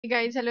Hey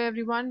guys, hello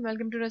everyone.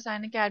 Welcome to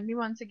Rasayan Academy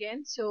once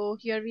again. So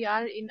here we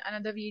are in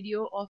another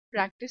video of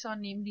practice on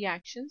name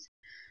reactions.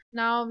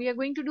 Now we are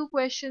going to do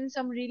questions,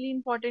 some really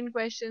important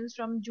questions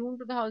from June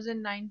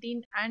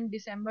 2019 and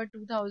December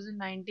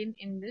 2019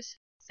 in this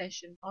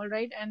session. All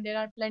right, and there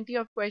are plenty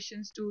of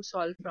questions to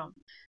solve from.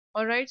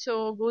 All right,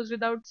 so goes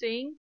without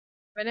saying,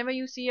 whenever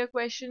you see a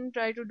question,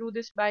 try to do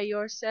this by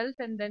yourself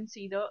and then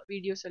see the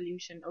video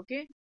solution.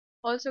 Okay.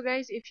 Also,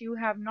 guys, if you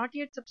have not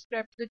yet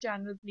subscribed to the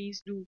channel,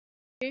 please do.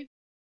 Okay.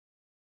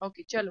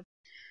 Okay, chalo.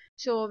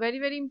 So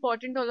very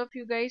important all of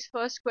you guys.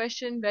 First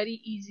question, very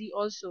easy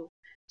also.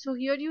 So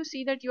here you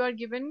see that you are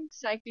given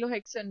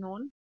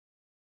cyclohexanone,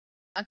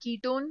 a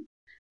ketone,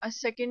 a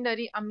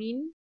secondary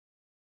amine,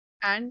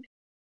 and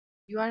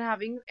you are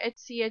having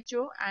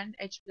HCHO and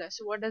H plus.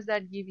 So what does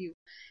that give you?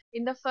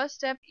 In the first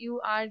step,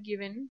 you are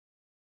given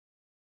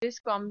this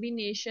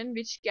combination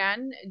which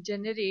can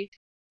generate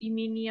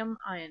iminium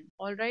ion.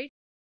 All right.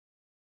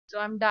 So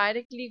I'm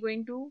directly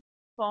going to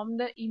form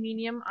the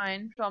iminium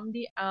ion from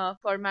the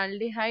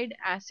formaldehyde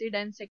acid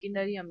and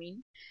secondary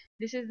amine.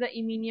 This is the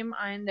iminium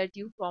ion that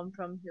you form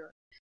from here.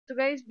 So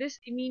guys, this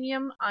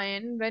iminium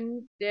ion,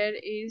 when there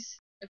is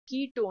a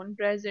ketone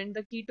present,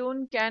 the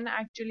ketone can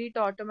actually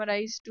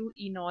tautomerize to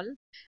enol,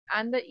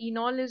 and the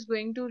enol is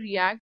going to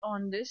react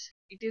on this.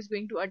 It is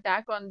going to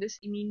attack on this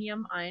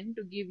iminium ion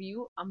to give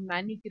you a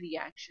manic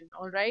reaction.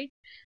 All right.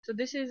 So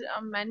this is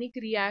a manic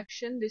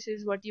reaction. This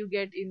is what you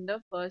get in the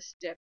first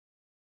step.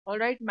 All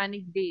right,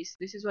 manic base,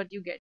 this is what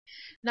you get.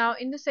 Now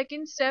in the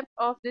second step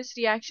of this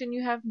reaction,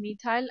 you have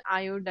methyl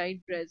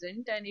iodide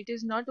present, and it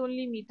is not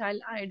only methyl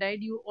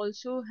iodide, you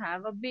also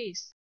have a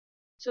base.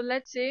 So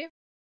let's say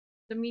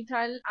the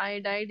methyl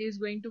iodide is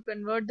going to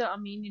convert the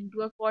amine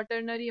into a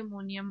quaternary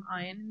ammonium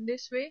ion in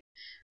this way,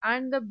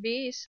 and the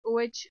base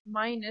OH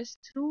minus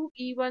through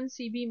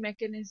E1CP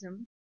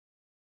mechanism,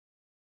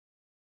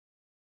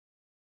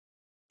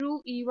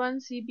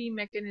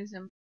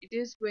 it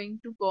is going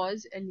to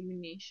cause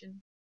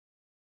elimination.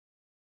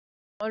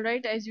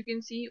 Alright, as you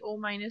can see, O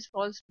minus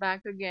falls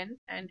back again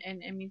and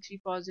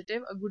NMe3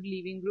 positive, a good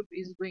leaving group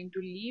is going to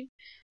leave,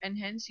 and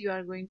hence you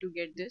are going to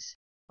get this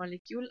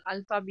molecule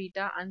alpha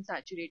beta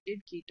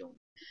unsaturated ketone.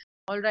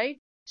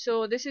 Alright,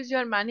 so this is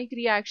your manic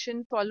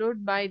reaction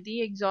followed by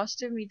the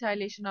exhaustive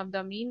methylation of the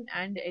amine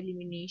and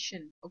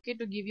elimination, okay,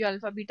 to give you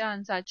alpha beta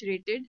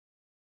unsaturated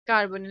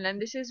carbonyl, and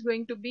this is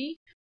going to be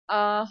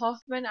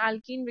Hoffman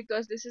alkene,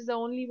 because this is the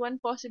only one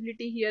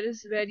possibility here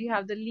is where you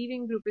have the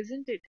leaving group,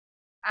 isn't it?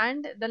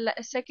 And the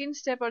second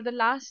step or the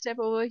last step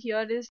over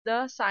here is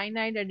the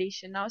cyanide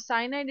addition. Now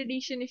cyanide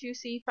addition, if you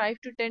see, 5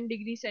 to 10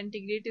 degrees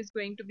centigrade is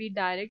going to be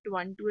direct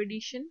 1,2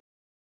 addition,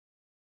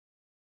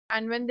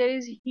 and when there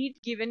is heat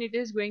given, it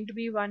is going to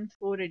be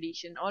 1,4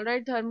 addition. All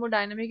right,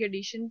 thermodynamic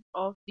addition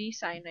of the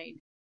cyanide.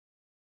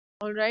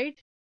 All right,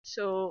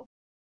 so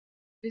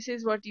this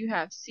is what you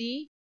have.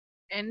 C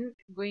N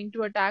going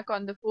to attack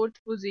on the fourth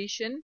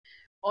position.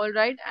 All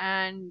right,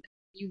 and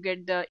you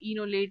get the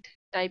enolate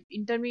type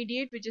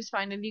intermediate, which is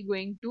finally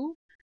going to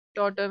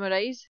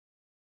tautomerize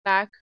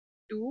back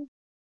to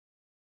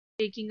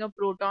taking a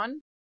proton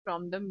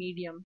from the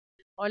medium,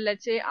 or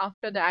let's say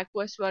after the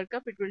aqueous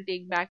workup, it will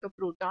take back a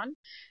proton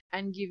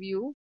and give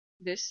you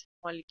this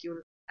molecule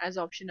as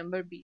option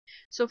number B.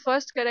 So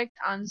first correct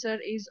answer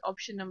is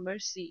option number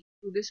C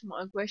to this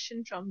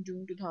question from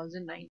June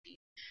 2019.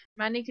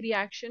 Manic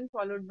reaction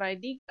followed by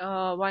the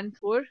 1,4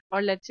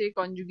 or let's say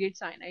conjugate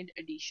cyanide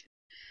addition.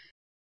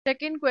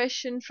 Second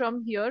question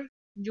from here,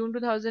 June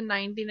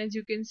 2019, as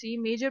you can see,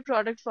 major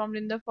product formed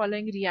in the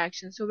following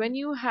reaction. So when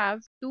you have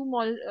two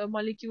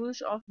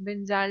molecules of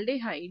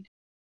benzaldehyde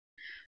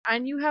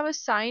and you have a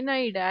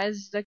cyanide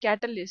as the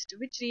catalyst,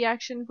 which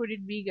reaction could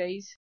it be,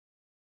 guys?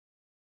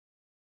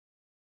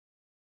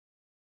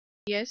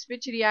 Yes,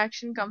 which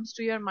reaction comes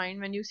to your mind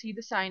when you see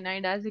the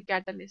cyanide as a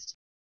catalyst?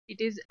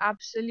 It is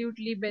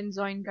absolutely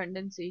benzoin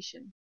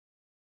condensation.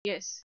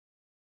 Yes,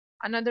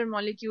 another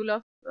molecule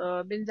of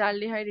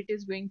benzaldehyde it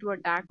is going to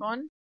attack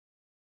on.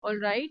 All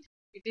right,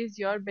 it is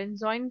your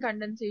benzoin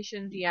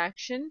condensation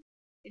reaction.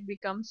 It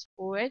becomes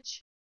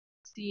OH,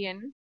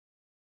 CN,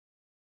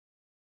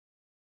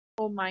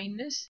 O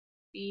minus,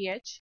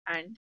 PH,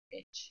 and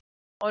H.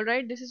 All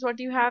right, this is what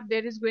you have.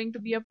 There is going to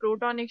be a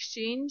proton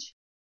exchange,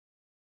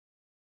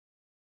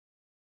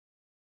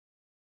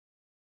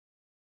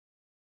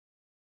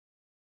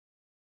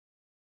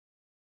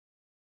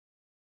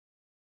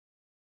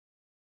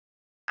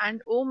 and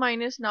O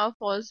minus now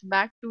falls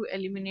back to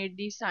eliminate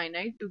the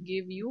cyanide to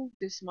give you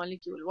this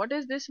molecule. What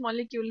is this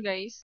molecule,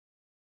 guys?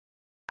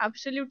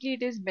 Absolutely,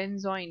 it is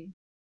benzoin.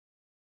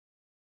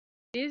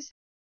 It is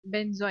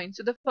benzoin.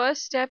 So the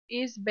first step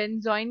is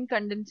benzoin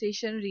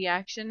condensation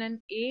reaction, and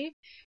A.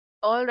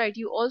 All right,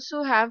 you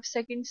also have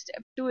second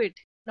step to it.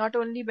 Not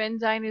only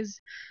benzene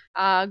is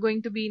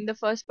going to be in the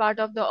first part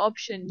of the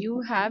option, you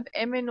have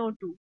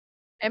MnO2.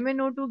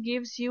 MnO2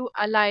 gives you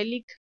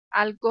allylic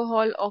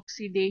alcohol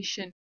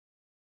oxidation.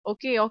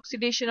 Okay,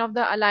 oxidation of the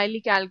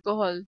allylic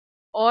alcohol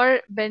or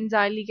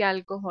benzylic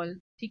alcohol.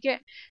 ठीक है.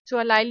 So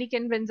allylic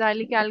and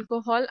benzylic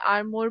alcohol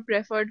are more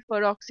preferred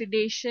for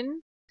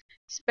oxidation.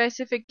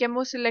 Specific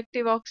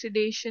chemoselective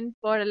oxidation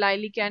for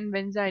allylic and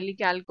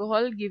benzylic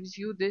alcohol gives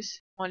you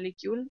this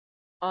molecule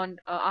on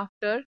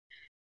after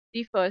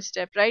the first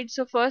step, right?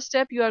 So first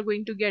step you are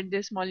going to get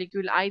this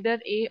molecule either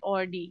A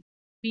or D.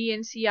 B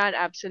and C are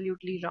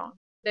absolutely wrong.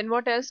 Then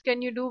what else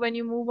can you do when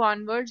you move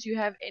onwards? You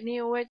have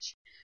NaOH.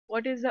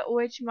 What is the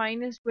OH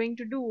minus going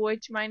to do?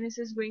 OH minus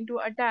is going to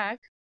attack,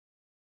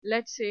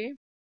 let's say,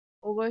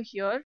 over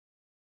here,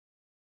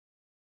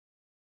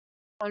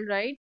 all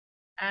right,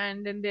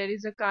 and then there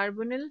is a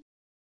carbonyl.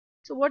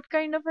 So what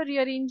kind of a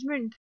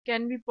rearrangement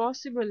can be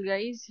possible,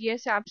 guys?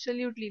 Yes,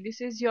 absolutely.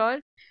 This is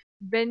your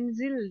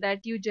benzyl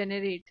that you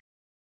generate.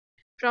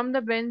 From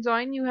the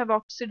benzoin, you have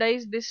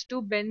oxidized this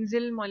to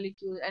benzyl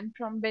molecule, and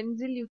from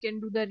benzyl, you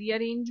can do the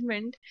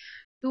rearrangement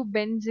to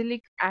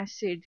benzylic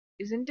acid,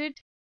 isn't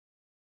it?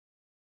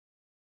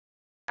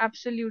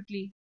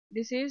 Absolutely.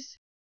 This is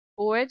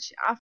OH.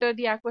 After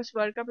the aqueous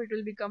workup, it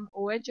will become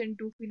OH and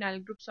two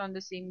phenyl groups on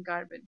the same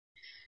carbon.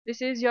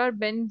 This is your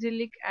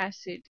benzylic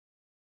acid.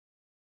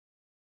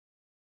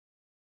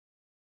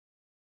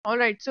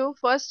 Alright, so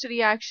first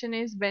reaction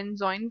is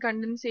benzoin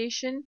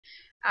condensation,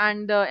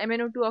 and the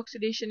MnO2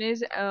 oxidation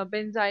is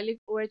benzylic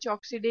OH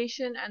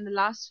oxidation, and the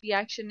last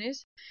reaction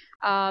is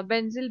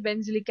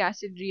benzylic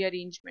acid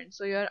rearrangement.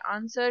 So your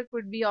answer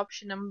could be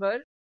option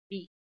number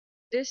B.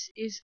 This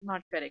is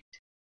not correct.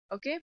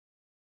 Okay,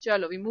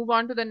 chalo, we move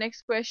on to the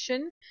next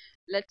question.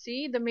 Let's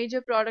see, the major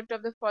product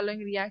of the following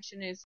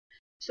reaction is.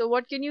 So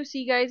what can you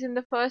see, guys, in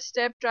the first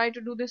step? Try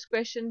to do this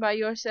question by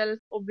yourself.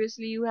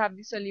 Obviously, you have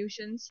the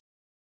solutions.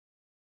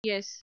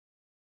 Yes.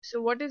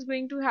 So what is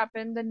going to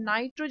happen? The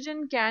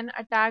nitrogen can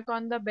attack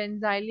on the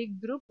benzylic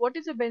group. What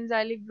is a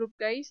benzylic group,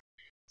 guys?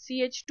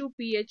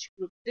 CH2PH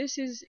group. This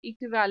is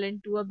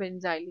equivalent to a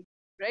benzylic,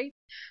 right?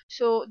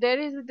 So there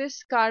is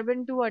this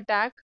carbon to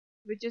attack,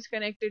 which is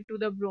connected to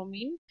the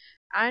bromine,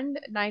 and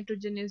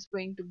nitrogen is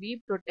going to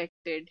be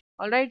protected.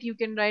 All right, you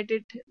can write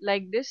it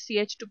like this,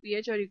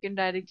 CH2PH, or you can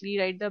directly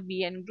write the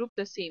BN group,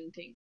 the same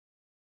thing.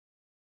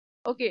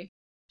 Okay,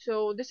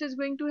 so this is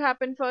going to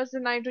happen first. The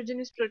nitrogen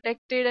is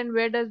protected, and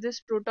where does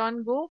this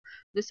proton go?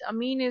 This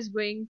amine is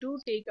going to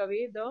take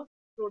away the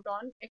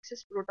proton,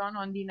 excess proton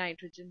on the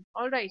nitrogen.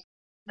 Alright,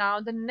 now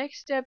the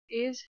next step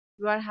is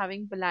you are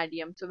having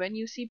palladium. So when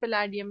you see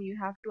palladium, you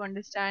have to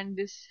understand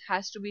this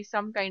has to be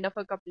some kind of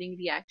a coupling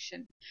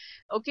reaction.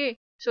 Okay,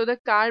 so the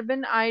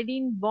carbon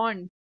iodine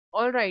bond.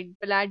 Alright,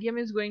 palladium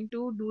is going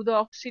to do the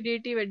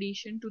oxidative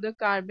addition to the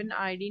carbon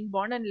iodine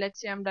bond, and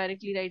let's say I'm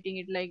directly writing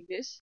it like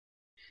this.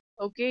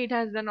 Okay, it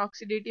has done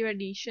oxidative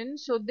addition.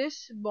 So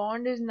this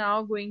bond is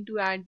now going to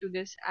add to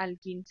this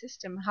alkene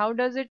system. How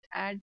does it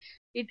add?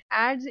 It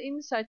adds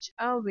in such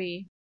a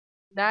way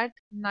that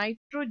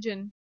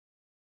nitrogen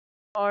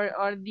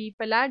or the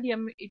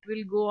palladium, it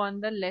will go on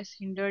the less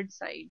hindered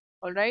side.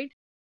 Alright.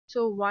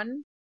 So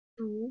 1,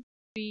 2,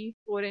 3,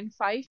 4 and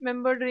 5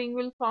 membered ring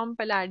will form.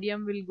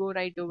 Palladium will go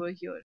right over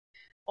here.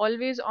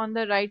 Always on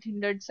the right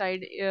hindered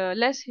side,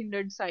 less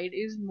hindered side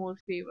is more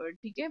favored.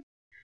 Okay.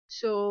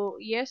 So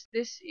yes,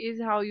 this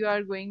is how you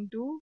are going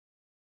to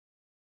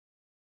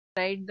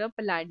write the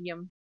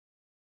palladium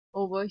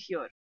over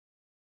here.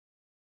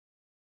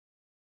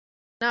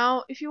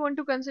 Now, if you want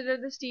to consider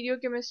the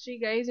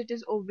stereochemistry, guys, it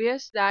is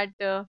obvious that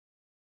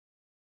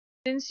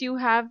since you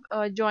have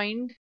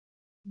joined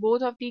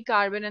both of the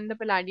carbon and the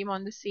palladium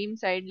on the same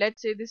side,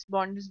 let's say this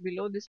bond is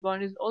below, this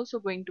bond is also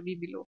going to be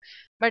below.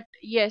 But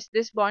yes,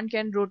 this bond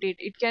can rotate.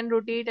 It can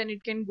rotate and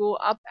it can go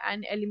up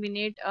and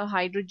eliminate a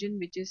hydrogen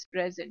which is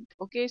present.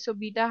 Okay, so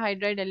beta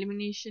hydride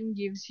elimination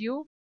gives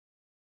you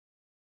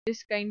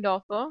this kind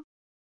of a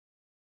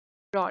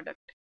product.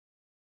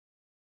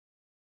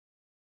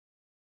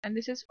 And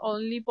this is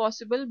only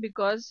possible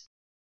because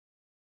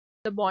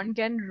the bond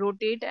can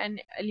rotate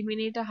and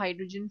eliminate a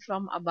hydrogen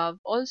from above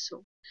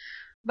also.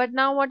 But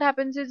now what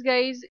happens is,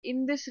 guys,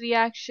 in this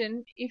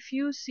reaction, if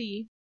you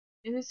see,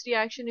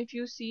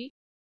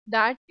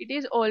 that it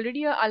is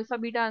already a alpha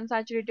beta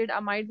unsaturated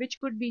amide which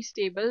could be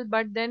stable,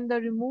 but then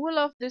the removal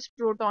of this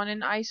proton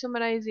and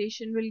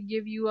isomerization will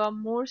give you a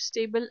more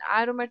stable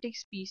aromatic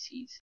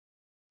species,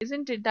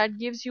 isn't it? That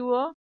gives you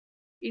a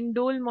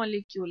indole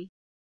molecule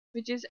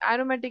which is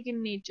aromatic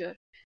in nature.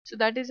 So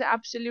that is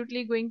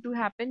absolutely going to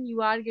happen.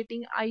 You are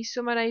getting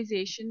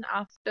isomerization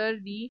after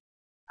the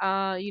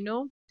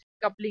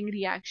coupling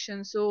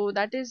reaction. So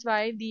that is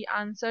why the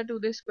answer to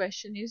this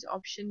question is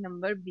option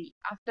number B.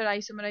 After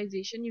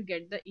isomerization, you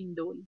get the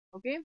indole.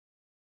 Okay.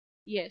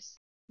 Yes.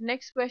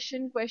 Next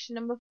question, question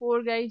number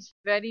 4, guys.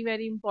 Very,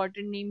 very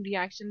important name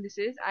reaction this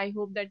is. I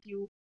hope that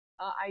you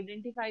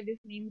identify this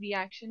name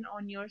reaction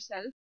on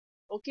yourself.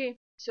 Okay.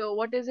 So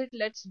what is it?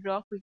 Let's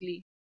draw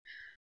quickly.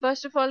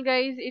 First of all,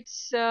 guys,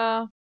 it's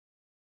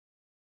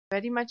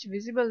very much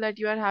visible that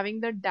you are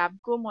having the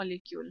Dabco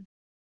molecule.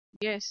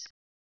 Yes,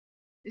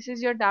 this is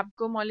your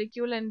Dabco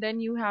molecule, and then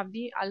you have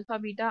the alpha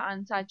beta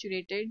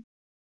unsaturated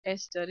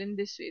ester in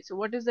this way. So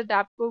what is the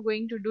Dabco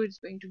going to do? It's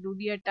going to do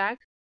the attack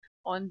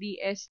on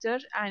the ester,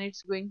 and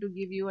it's going to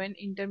give you an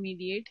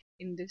intermediate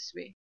in this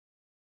way.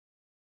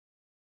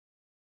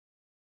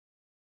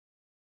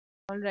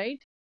 All right.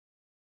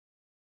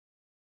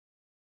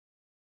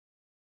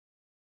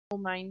 O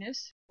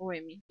minus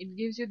OMe. It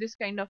gives you this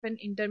kind of an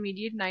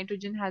intermediate.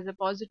 Nitrogen has a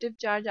positive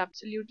charge,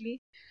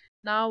 absolutely.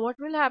 Now what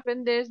will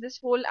happen, there's this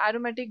whole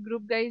aromatic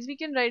group, guys. We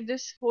can write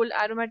this whole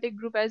aromatic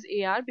group as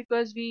Ar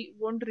because we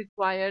won't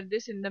require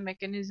this in the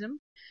mechanism.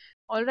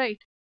 All right.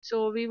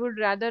 So we would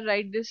rather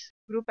write this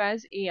group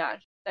as Ar.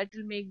 That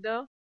will make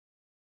the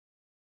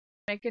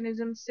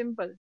mechanism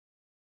simple.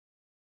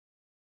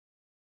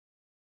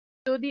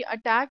 So the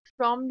attack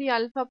from the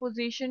alpha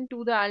position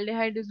to the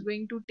aldehyde is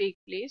going to take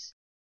place.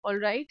 All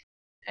right.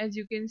 As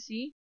you can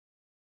see,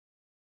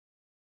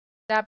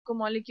 the APCO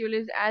molecule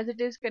is as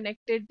it is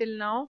connected till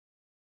now,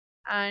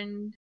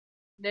 and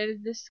there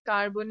is this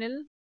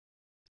carbonyl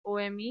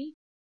OMe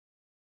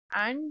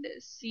and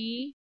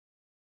CHOH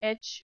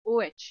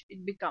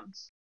it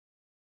becomes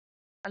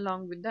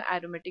along with the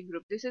aromatic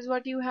group. This is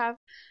what you have.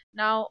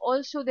 Now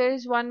also there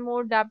is one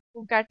more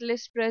DAPCO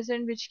catalyst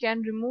present which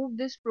can remove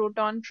this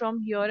proton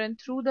from here, and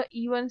through the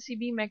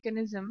E1CB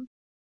mechanism,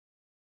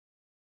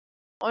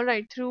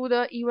 alright, through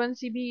the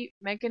E1CB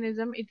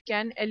mechanism it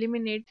can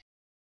eliminate.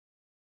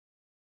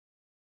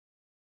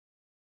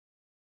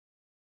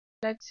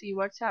 Let's see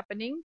what's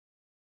happening.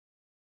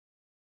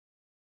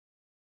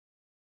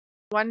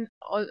 One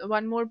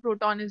more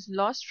proton is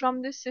lost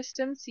from this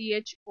system,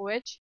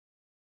 CHOH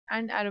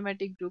and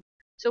aromatic group.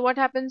 So what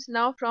happens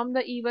now, from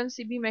the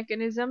E1CB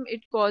mechanism,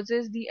 it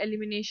causes the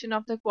elimination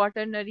of the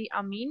quaternary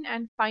amine,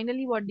 and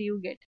finally what do you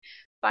get?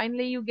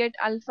 Finally you get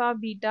alpha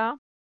beta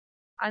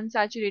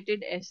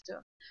unsaturated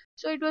ester.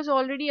 So it was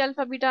already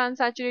alpha beta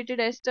unsaturated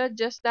ester,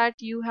 just that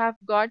you have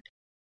got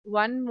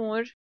one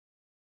more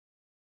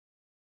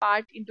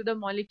part into the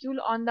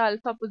molecule. On the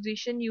alpha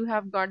position you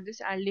have got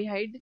this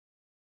aldehyde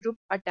group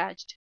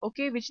attached,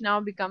 okay, which now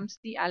becomes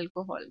the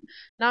alcohol.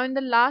 Now in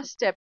the last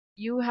step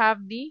you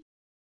have the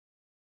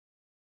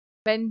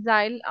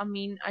benzyl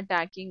amine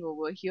attacking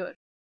over here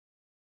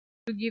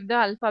to give the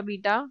alpha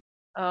beta,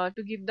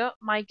 to give the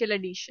Michael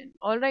addition.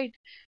 All right,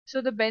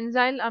 so the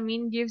benzyl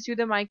amine gives you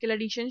the Michael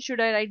addition. Should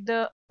I write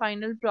the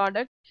final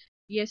product?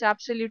 Yes,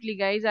 absolutely,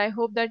 guys. I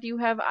hope that you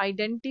have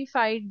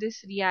identified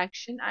this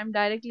reaction. I'm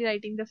directly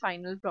writing the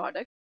final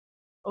product.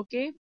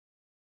 Okay,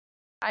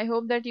 I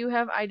hope that you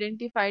have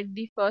identified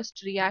the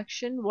first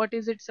reaction. What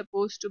is it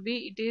supposed to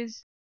be? It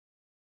is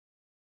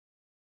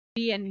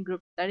BN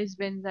group, that is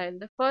benzyl.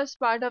 The first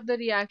part of the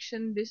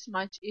reaction, this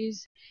much,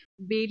 is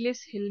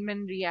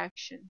Baylis-Hillman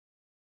reaction.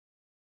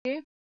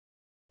 Okay,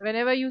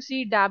 whenever you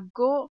see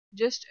DAPCO,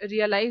 just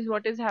realize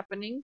what is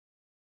happening.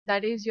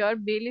 That is your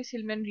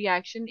Baylis-Hillman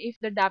reaction. If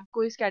the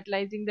DAPCO is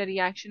catalyzing the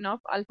reaction of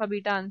alpha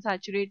beta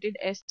unsaturated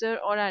ester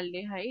or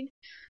aldehyde,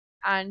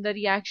 and the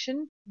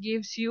reaction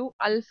gives you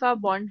alpha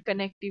bond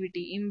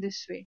connectivity in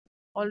this way.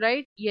 All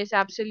right, yes,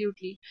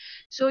 absolutely.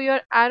 So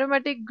your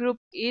aromatic group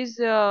is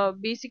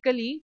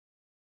basically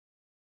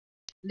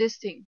this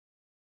thing.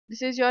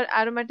 This is your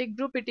aromatic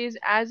group. It is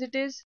as it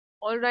is.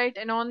 All right,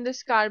 and on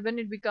this carbon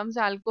it becomes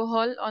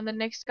alcohol. On the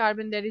next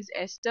carbon there is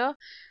ester,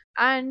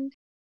 and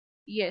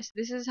yes,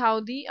 this is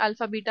how the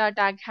alpha beta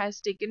attack has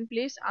taken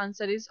place.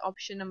 Answer is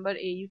option number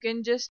A. You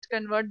can just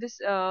convert this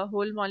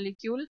whole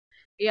molecule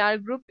AR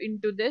group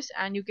into this,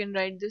 and you can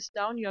write this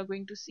down. You are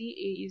going to see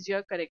A is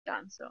your correct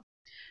answer.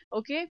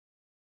 Okay,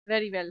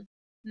 very well.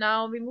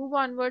 Now we move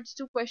onwards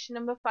to question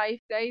number 5,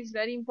 guys.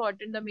 Very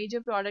important. The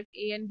major product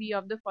A and B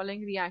of the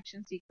following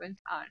reaction sequence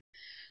are.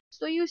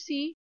 So you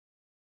see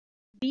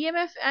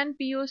DMF and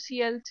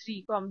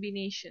POCl3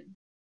 combination.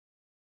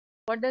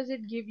 What does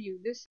it give you?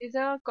 This is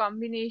a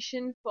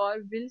combination for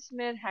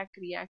Willsmer-Hack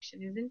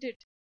reaction, isn't it?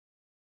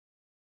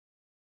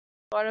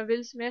 For a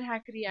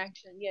Willsmer-Hack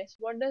reaction. Yes.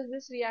 What does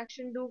this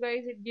reaction do,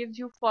 guys? It gives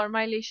you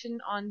formylation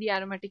on the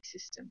aromatic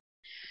system.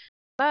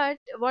 But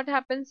what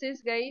happens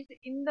is, guys,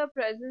 in the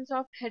presence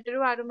of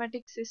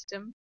heteroaromatic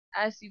system,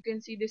 as you can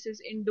see, this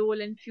is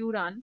indole and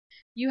furan,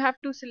 you have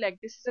to select.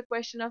 This is a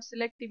question of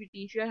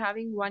selectivity if you are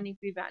having one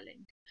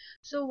equivalent.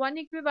 So one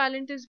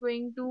equivalent is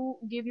going to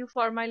give you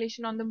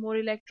formylation on the more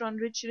electron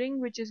rich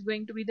ring, which is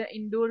going to be the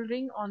indole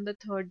ring on the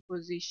third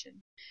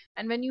position.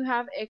 And when you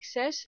have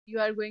excess, you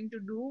are going to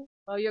do,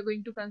 you're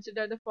going to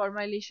consider the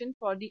formylation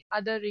for the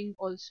other ring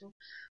also.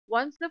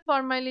 Once the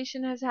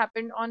formylation has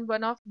happened on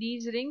one of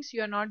these rings,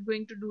 you are not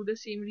going to do the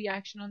same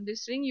reaction on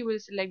this ring. You will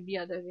select the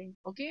other ring.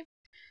 Okay.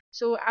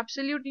 So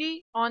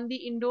absolutely, on the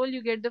indole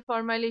you get the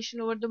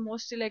formylation over the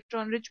most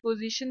electron rich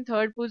position,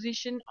 third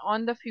position.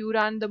 On the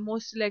furan, the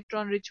most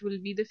electron rich will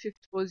be the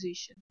fifth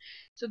position.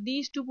 So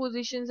these two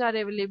positions are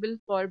available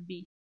for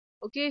B.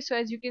 Okay, so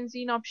as you can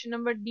see in option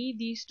number D,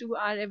 these two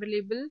are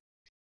available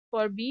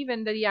for B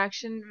when the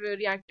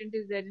reactant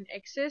is there in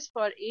excess.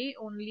 For A,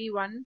 only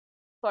one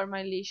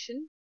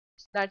formylation,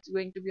 that's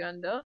going to be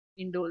on the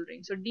indole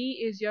ring. So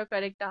D is your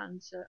correct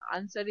answer.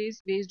 Answer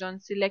is based on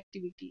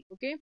selectivity.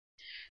 Okay.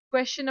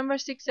 Question number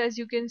 6, as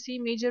you can see,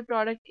 major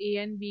product A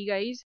and B,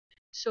 guys.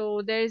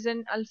 So there is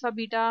an alpha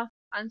beta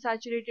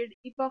unsaturated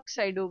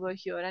epoxide over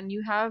here, and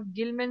you have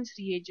Gilman's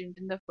reagent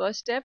in the first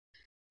step,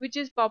 which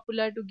is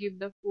popular to give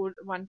the 4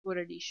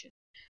 addition.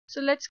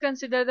 So let's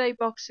consider the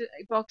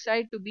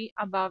epoxide to be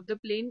above the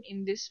plane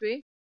in this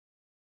way.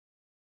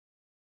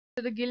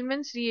 So the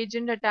Gilman's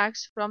reagent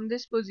attacks from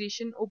this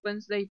position,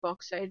 opens the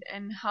epoxide.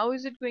 And how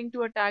is it going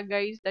to attack,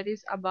 guys? That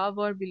is above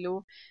or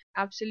below?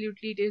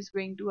 Absolutely, it is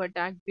going to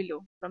attack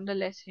below. From the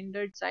less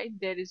hindered side,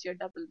 there is your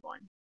double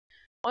bond.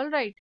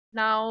 Alright,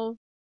 now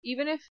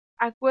even if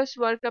aqueous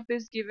workup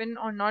is given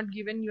or not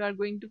given, you are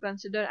going to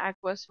consider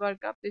aqueous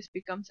workup. This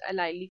becomes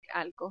allylic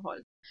alcohol.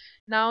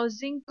 Now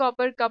zinc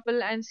copper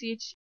couple and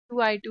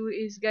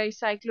CH2I2 is, guys,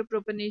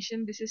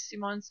 cyclopropanation. This is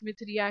Simon-Smith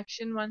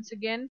reaction once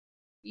again.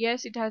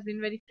 Yes, it has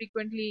been very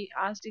frequently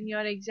asked in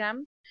your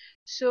exam.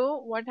 So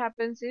what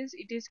happens is,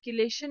 it is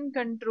chelation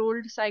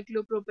controlled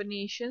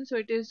cyclopropanation. So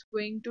it is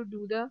going to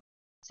do the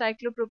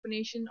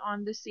cyclopropanation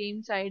on the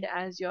same side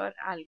as your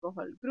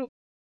alcohol group.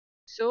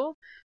 So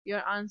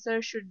your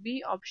answer should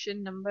be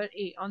option number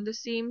A, on the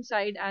same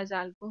side as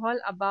alcohol,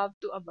 above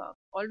to above.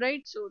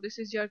 Alright, so this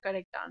is your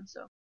correct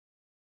answer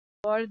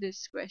for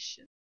this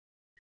question.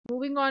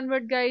 Moving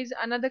onward, guys,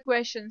 another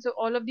question. So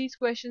all of these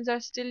questions are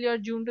still your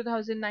June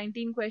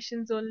 2019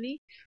 questions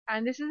only,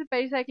 and this is a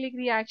pericyclic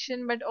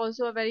reaction but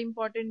also a very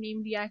important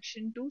name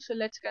reaction too. So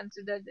let's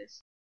consider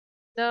this.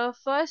 The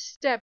first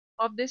step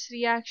of this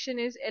reaction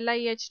is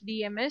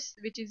LiHDMS,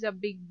 which is a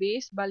big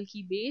base,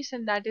 bulky base,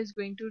 and that is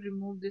going to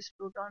remove this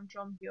proton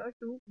from here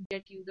to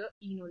get you the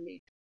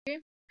enolate.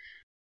 Okay,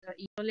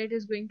 the enolate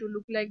is going to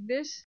look like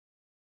this.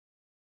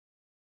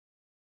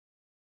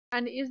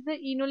 And is the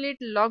enolate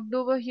locked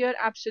over here?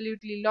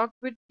 Absolutely locked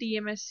with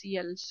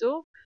TMSCl.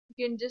 So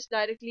you can just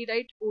directly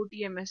write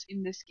OTMS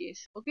in this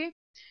case. Okay.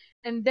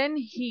 And then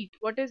heat.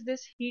 What is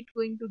this heat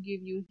going to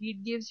give you?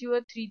 Heat gives you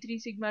a 3,3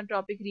 sigma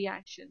tropic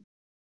reaction.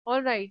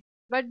 Alright.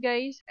 But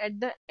guys, at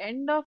the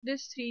end of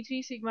this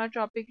 3,3 sigma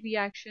tropic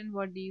reaction,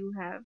 what do you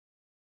have?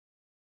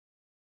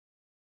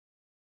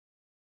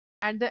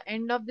 At the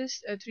end of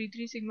this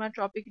 3,3 sigma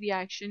tropic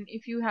reaction,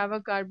 if you have a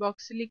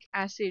carboxylic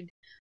acid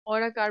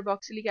or a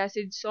carboxylic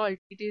acid salt,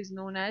 it is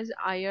known as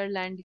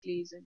Ireland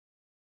Claisen.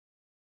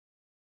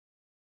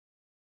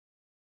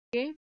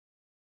 Okay,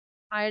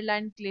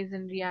 Ireland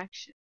Claisen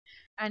reaction.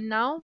 And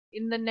now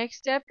in the next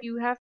step, you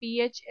have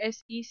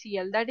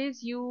PHSeCl. That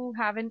is, you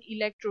have an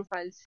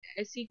electrophile.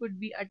 Se could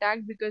be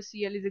attacked because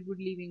Cl is a good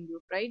leaving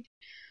group, right?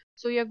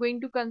 So you're going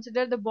to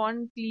consider the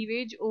bond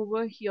cleavage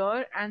over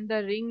here, and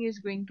the ring is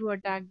going to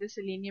attack the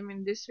selenium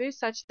in this way,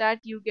 such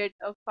that you get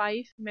a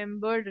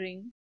 5-membered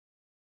ring.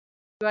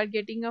 You are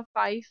getting a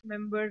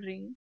 5-membered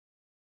ring.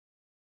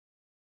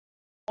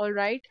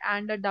 Alright,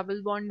 and a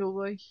double bond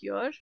over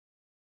here.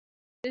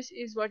 This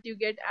is what you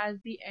get as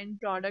the end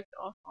product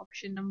of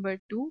option number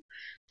 2.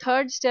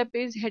 Third step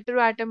is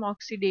heteroatom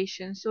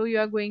oxidation. So you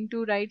are going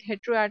to write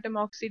heteroatom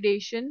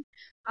oxidation.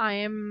 I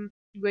am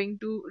going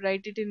to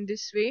write it in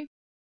this way.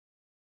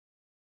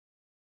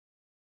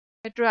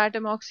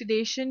 Heteroatom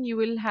oxidation, you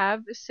will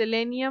have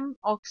selenium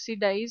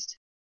oxidized.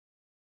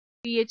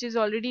 pH is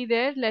already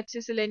there. Let's say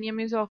selenium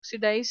is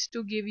oxidized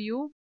to give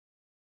you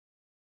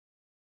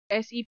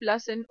Se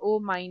plus and O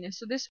minus.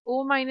 So this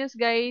O minus,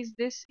 guys,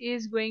 this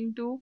is going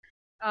to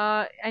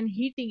and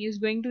heating is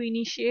going to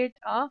initiate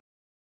a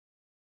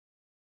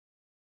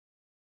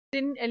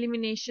syn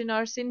elimination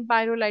or syn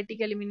pyrolytic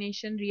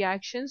elimination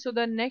reaction. So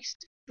the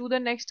next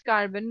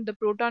carbon, the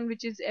proton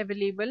which is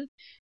available,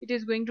 it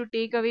is going to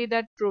take away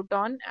that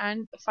proton,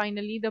 and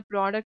finally the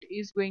product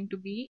is going to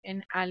be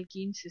an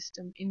alkene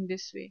system in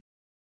this way.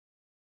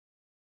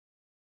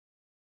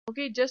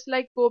 Okay, just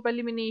like cope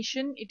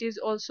elimination, it is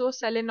also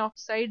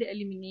selenoxide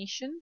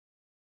elimination,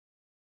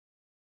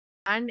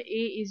 and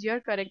A is your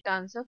correct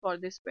answer for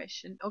this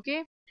question.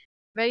 Okay,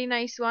 very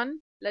nice one.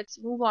 Let's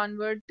move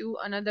onward to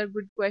another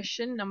good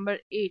question, number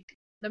 8.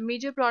 The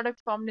major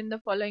product formed in the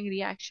following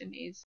reaction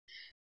is.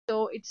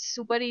 So it's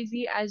super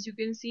easy. As you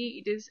can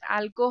see, it is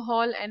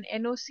alcohol and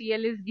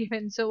NOCl is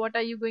given. So what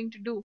are you going to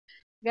do?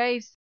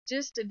 Guys,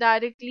 just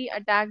directly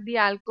attack the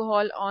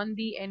alcohol on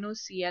the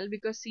NOCl,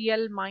 because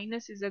Cl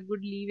minus is a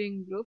good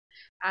leaving group,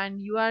 and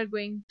you are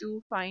going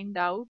to find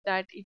out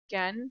that it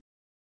can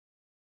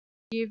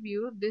give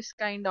you this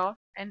kind of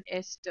an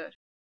ester,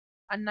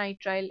 a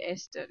nitrile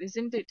ester,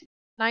 isn't it?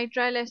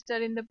 Nitrile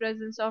ester in the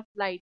presence of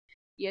light.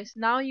 Yes,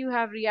 now you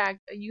have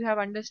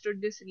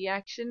understood this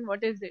reaction.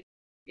 What is it?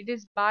 It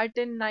is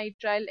Barton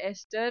nitrile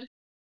ester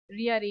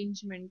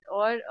rearrangement,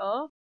 or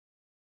a,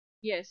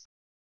 yes,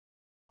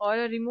 or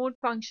a remote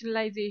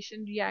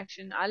functionalization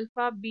reaction,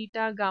 alpha,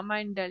 beta, gamma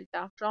and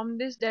delta. From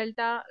this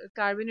delta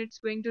carbon, it's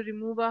going to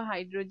remove a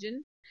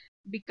hydrogen,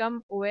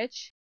 become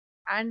OH,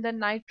 and the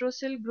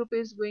nitrosyl group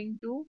is going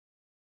to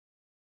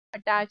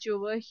attach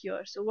over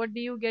here. So what do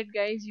you get,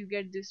 guys? You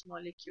get this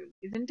molecule,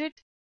 isn't it?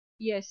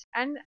 Yes,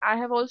 and I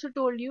have also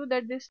told you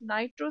that this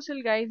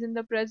nitrosyl, guys, in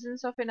the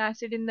presence of an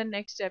acid in the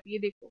next step, ye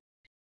dekho,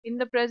 in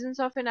the presence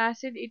of an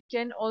acid, it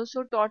can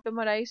also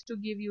tautomerize to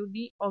give you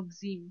the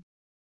oxime.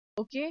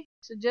 Okay,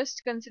 so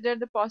just consider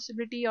the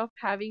possibility of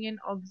having an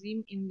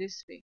oxime in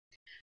this way.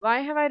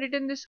 Why have I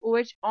written this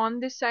OH on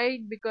this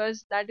side?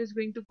 Because that is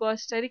going to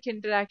cause steric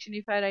interaction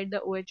if I write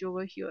the OH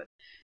over here.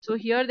 So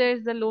here there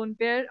is the lone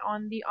pair,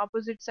 on the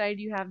opposite side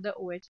you have the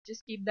OH.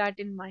 Just keep that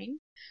in mind.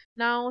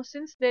 Now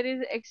since there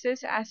is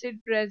excess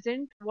acid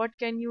present, what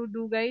can you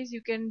do, guys?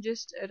 You can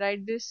just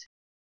write this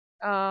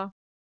uh,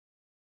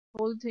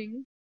 whole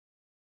thing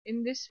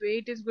in this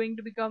way. It is going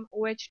to become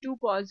OH2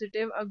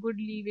 positive, a good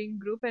leaving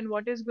group, and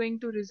what is going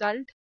to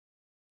result?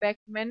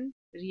 Beckmann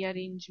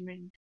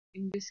rearrangement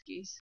in this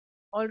case.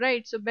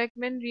 Alright, so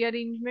Beckmann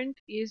rearrangement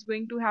is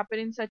going to happen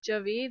in such a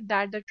way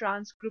that the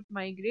trans group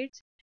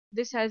migrates.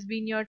 This has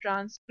been your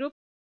trans group.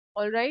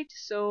 Alright,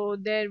 so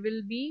there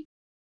will be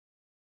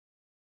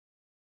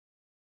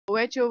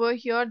OH over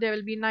here, there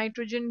will be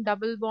nitrogen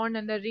double bond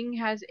and the ring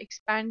has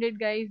expanded,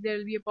 guys. There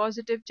will be a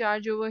positive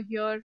charge over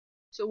here.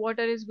 So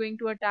water is going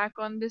to attack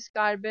on this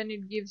carbon.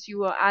 It gives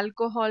you a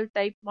alcohol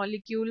type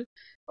molecule,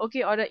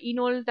 okay, or a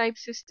enol type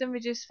system,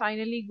 which is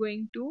finally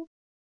going to,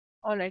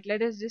 alright,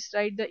 let us just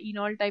write the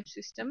enol type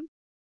system.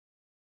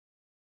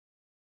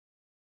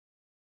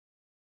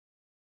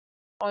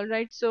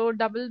 Alright, so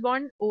double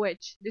bond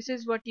OH, this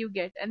is what you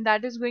get, and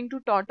that is going to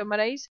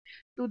tautomerize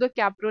to the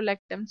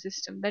caprolactam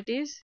system, that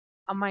is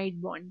amide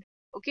bond.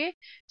 Okay,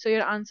 so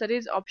your answer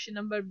is option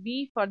number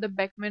B for the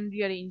Beckmann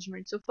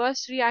rearrangement. So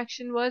first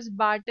reaction was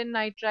Barton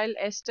nitrile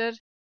ester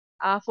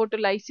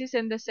photolysis,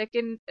 and the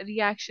second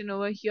reaction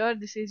over here,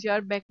 this is your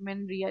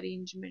Beckmann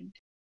rearrangement.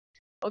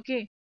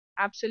 Okay,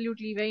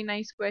 absolutely very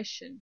nice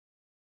question.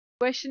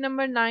 Question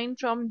number 9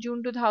 from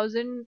June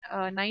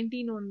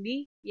 2019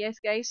 only. Yes,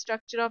 guys,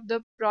 structure of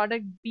the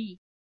product B,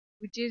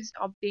 which is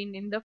obtained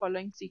in the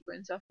following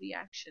sequence of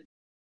reaction.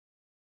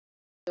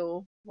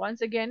 So,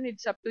 once again,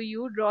 it's up to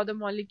you. Draw the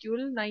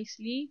molecule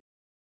nicely.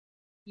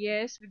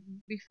 Yes,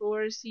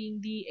 before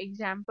seeing the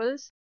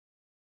examples.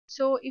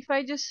 So, if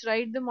I just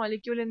write the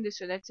molecule in this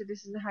way, let's say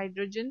this is a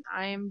hydrogen,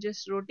 I am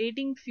just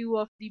rotating few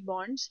of the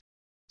bonds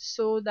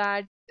so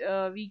that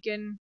we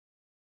can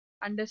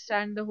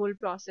understand the whole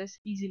process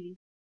easily.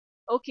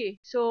 Okay,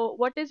 so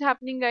what is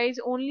happening, guys?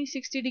 Only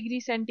 60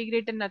 degrees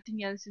centigrade and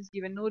nothing else is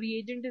given. No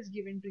reagent is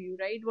given to you,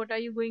 right? What are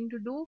you going to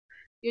do?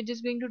 You're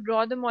just going to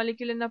draw the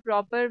molecule in a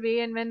proper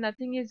way, and when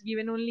nothing is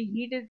given, only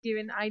heat is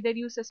given, either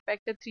you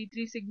suspect a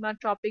 3,3 sigma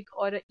tropic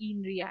or a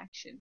ene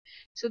reaction.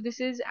 So this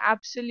is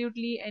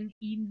absolutely an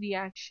ene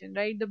reaction,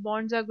 right? The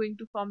bonds are going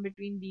to form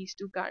between these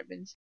two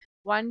carbons.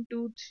 1,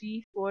 2,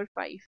 3, 4,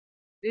 5.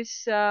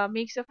 This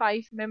makes a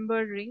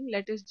 5-member ring.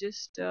 Let us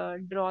just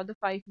draw the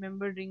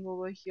 5-member ring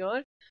over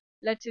here.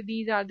 Let's say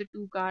these are the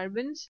two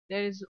carbons.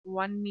 There is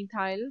one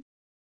methyl,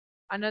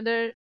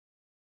 another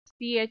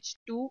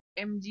CH2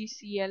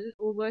 MgCl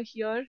over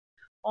here.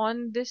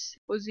 On this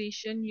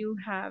position you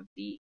have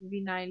the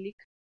vinylic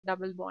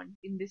double bond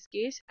in this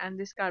case, and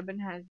this carbon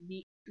has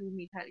the two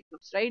methyl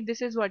groups, right?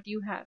 This is what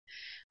you have.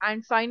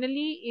 And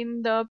finally,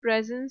 in the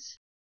presence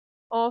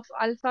of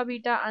alpha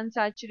beta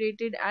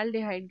unsaturated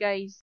aldehyde,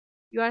 guys,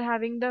 you are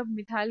having the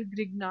methyl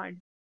grignard,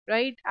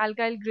 right?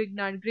 Alkyl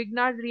grignard.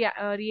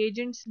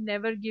 Reagents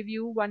never give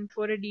you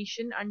 1,4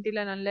 addition until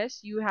and unless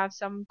you have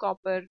some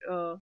copper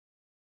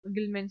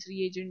Gilman's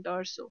reagent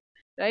or so,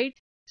 right?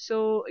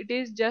 So it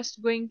is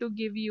just going to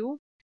give you,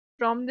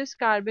 from this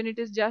carbon, it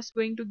is just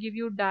going to give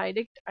you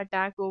direct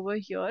attack over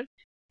here,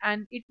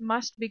 and it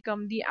must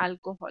become the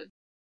alcohol.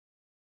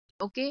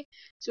 Okay,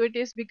 so it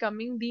is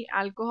becoming the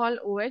alcohol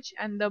OH,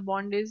 and the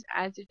bond is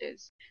as it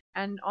is,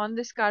 and on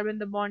this carbon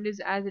the bond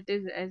is as it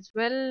is as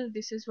well.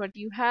 This is what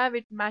you have.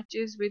 It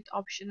matches with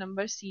option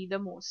number C the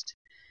most.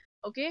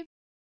 Okay,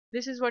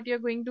 this is what you're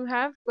going to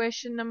have.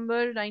 Question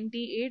number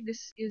 98,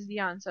 this is the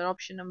answer,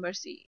 option number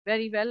C.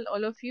 Very well,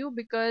 all of you,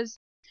 because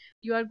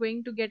you are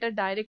going to get a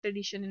direct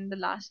addition in the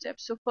last step.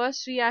 So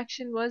first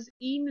reaction was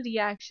ene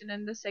reaction,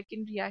 and the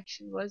second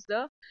reaction was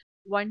the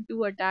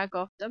 1,2 attack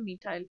of the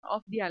methyl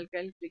of the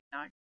alkyl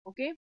grignard.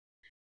 Okay,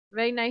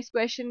 very nice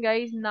question,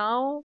 guys.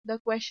 Now the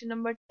question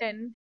number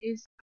 10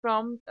 is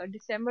from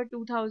December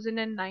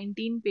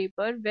 2019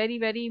 paper. Very,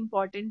 very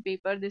important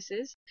paper this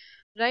is,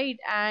 right?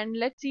 And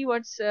let's see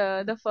what's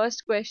the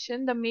first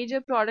question. The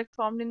major product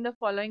formed in the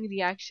following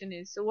reaction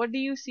is. So what do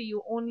you see?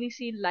 You only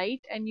see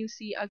light and you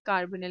see a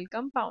carbonyl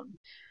compound.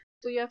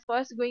 So you're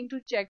first going to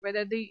check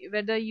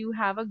whether you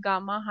have a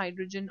gamma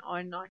hydrogen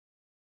or not.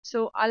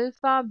 So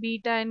alpha,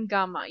 beta, and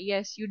gamma.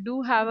 Yes, you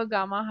do have a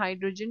gamma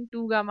hydrogen,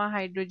 two gamma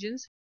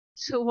hydrogens.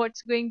 So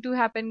what's going to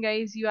happen,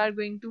 guys? You are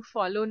going to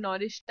follow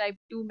Norrish type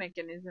 2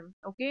 mechanism.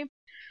 Okay.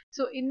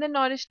 So in the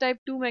Norrish type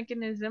 2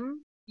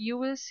 mechanism, you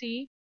will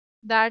see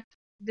that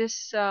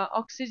this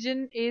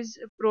oxygen is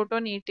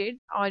protonated,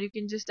 or you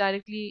can just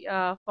directly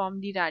form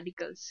the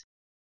radicals.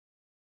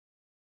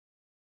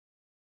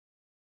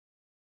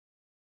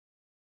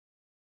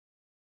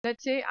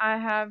 Let's say I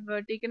have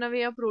taken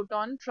away a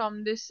proton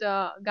from this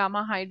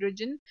gamma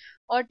hydrogen,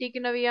 or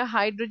taken away a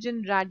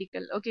hydrogen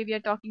radical. Okay, we are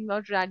talking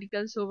about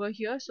radicals over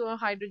here. So a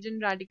hydrogen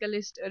radical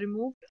is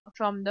removed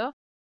from the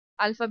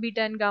alpha,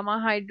 beta, and gamma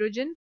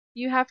hydrogen.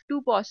 You have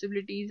two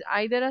possibilities.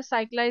 Either a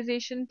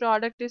cyclization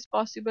product is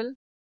possible.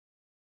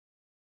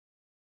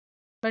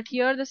 But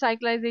here the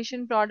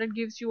cyclization product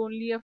gives you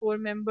only a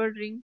four-membered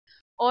ring,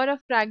 or a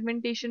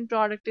fragmentation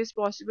product is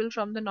possible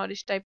from the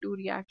Norris type 2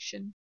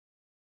 reaction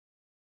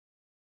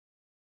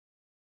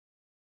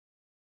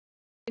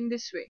in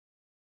this way.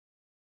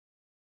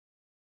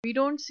 We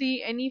don't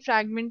see any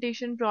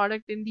fragmentation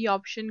product in the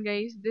option,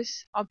 guys.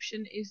 This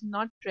option is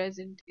not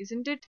present,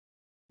 isn't it?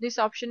 This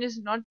option is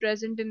not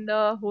present in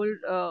the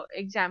whole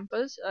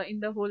examples, in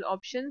the whole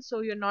option,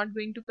 so you're not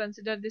going to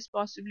consider this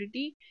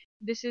possibility.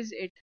 This is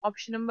it.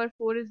 Option number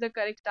 4 is the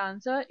correct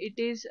answer. It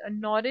is a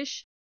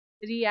Norris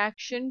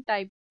reaction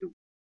type 2.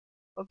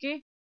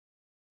 Okay.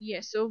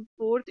 Yes, so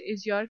fourth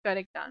is your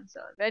correct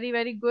answer. Very,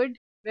 very good.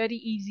 Very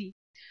easy.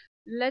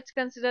 Let's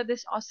consider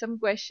this awesome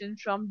question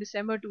from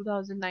December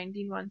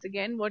 2019 once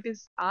again. What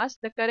is asked?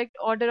 The correct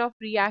order of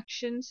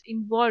reactions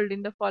involved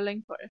in the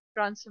following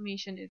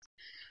transformation is.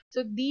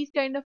 So these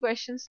kind of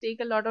questions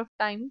take a lot of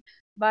time,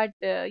 but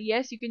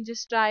yes, you can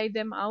just try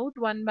them out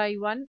one by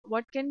one.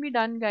 What can be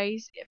done,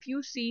 guys? If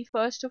you see,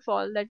 first of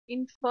all, that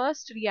in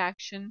first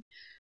reaction,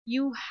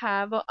 you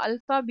have a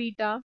alpha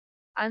beta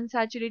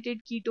unsaturated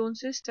ketone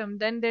system,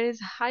 then there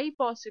is high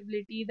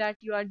possibility that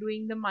you are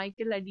doing the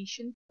Michael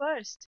addition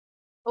first.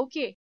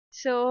 Okay,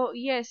 so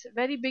yes,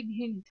 very big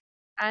hint.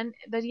 And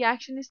the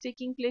reaction is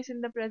taking place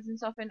in the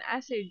presence of an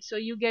acid, so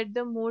you get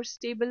the more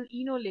stable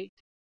enolate,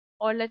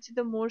 or let's say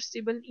the more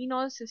stable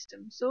enol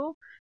system. So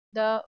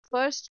the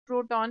first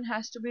proton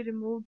has to be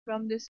removed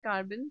from this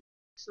carbon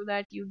so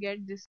that you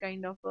get this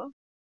kind of a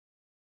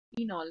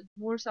enol,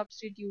 more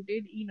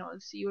substituted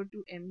enol,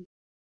 CO2M.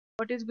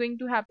 What is going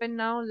to happen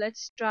now?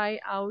 Let's try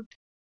out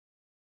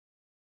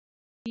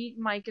the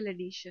Michael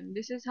addition.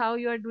 This is how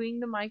you are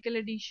doing the Michael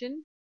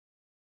addition.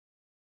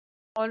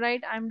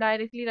 Alright, I'm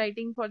directly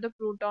writing for the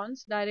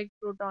protons, direct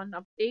proton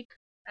uptake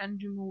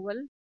and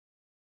removal.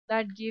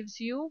 That gives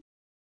you,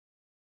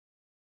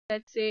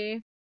 let's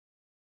say,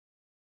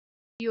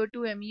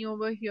 CO2Me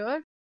over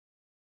here.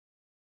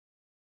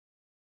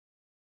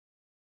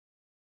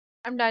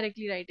 I'm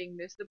directly writing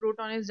this. The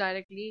proton is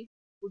directly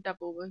put up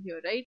over here,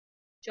 right?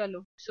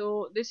 Chalo.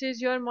 So this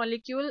is your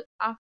molecule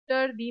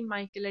after the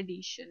Michael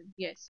addition.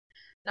 Yes.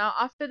 Now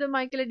after the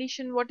Michael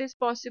addition, what is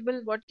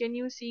possible? What can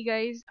you see,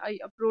 guys?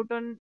 A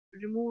proton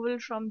removal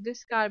from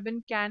this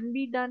carbon can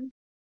be done.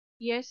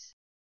 Yes,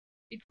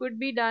 it could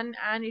be done,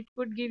 and it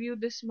could give you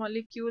this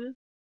molecule.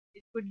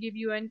 It could give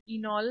you an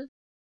enol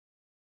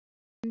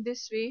in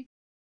this way.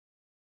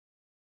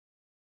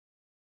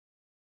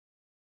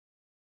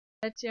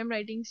 Let's say I'm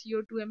writing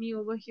CO2Me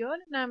over here,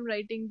 and I'm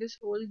writing this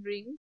whole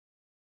ring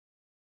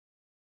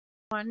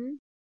 1,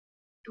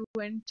 2,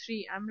 and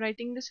 3. I'm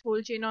writing this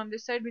whole chain on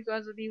this side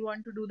because we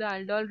want to do the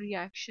aldol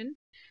reaction.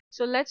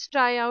 So let's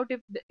try out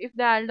if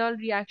the aldol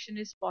reaction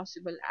is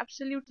possible.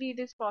 Absolutely, it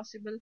is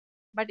possible.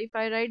 But if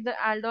I write the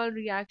aldol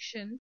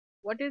reaction,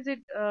 what is it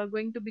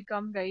going to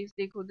become, guys?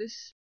 Dekho,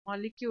 this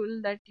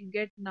molecule that you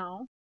get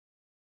now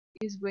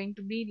is going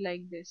to be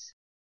like this.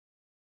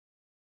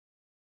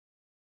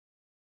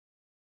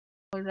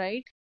 All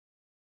right.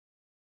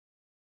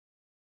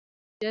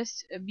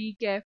 Just be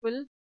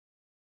careful.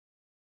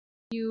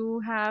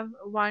 You have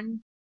 1,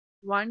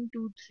 1,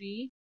 2,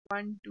 3,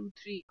 1, 2,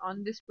 3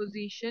 on this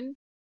position.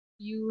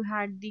 You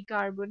had the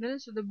carbonyl,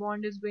 so the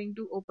bond is going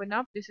to open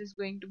up. This is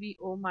going to be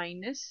O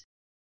minus.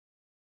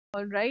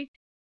 All right.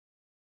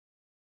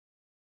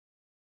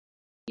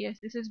 Yes,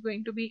 this is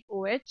going to be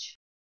OH,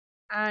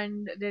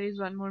 and there is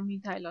one more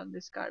methyl on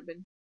this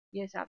carbon.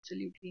 Yes,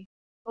 absolutely.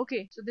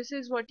 Okay, so this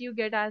is what you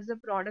get as the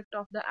product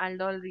of the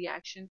aldol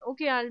reaction.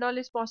 Okay, aldol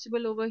is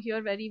possible over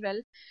here very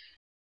well.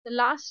 The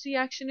last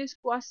reaction is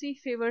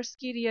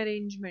quasi-Favorsky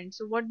rearrangement.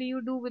 So what do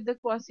you do with the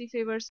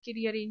quasi-Favorsky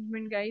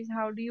rearrangement, guys?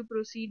 How do you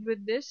proceed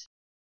with this?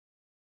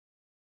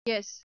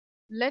 Yes,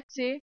 let's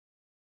say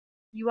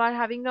you are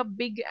having a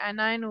big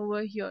anion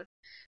over here.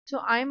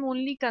 So I'm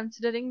only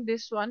considering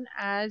this one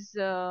as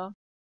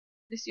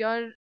this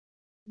your,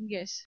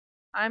 yes,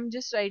 I'm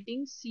just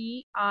writing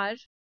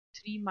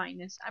Cr3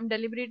 minus. I'm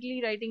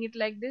deliberately writing it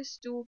like this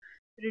to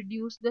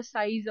reduce the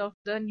size of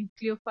the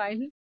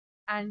nucleophile.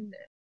 And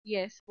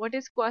yes, what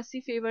is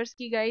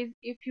quasi-Favorsky, guys?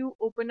 If you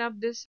open up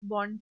this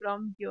bond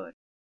from here,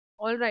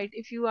 all right,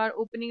 if you are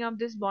opening up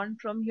this bond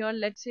from here,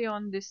 let's say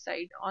on this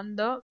side, on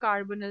the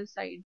carbonyl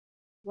side,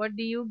 what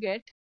do you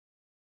get?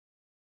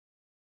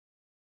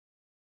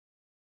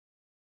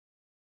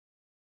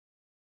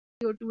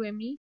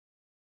 CO2Me.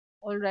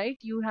 All right,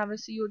 you have a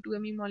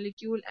CO2Me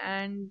molecule,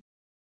 and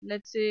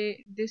let's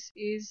say this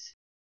is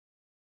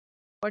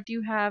what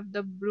you have.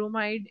 The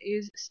bromide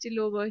is still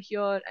over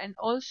here, and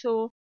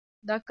also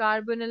the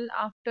carbonyl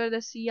after the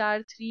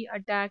Cr3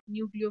 attack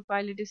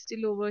nucleophile, it is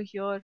still over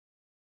here.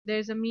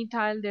 There's a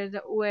methyl, there's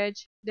a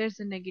OH, there's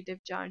a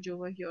negative charge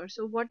over here.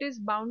 So what is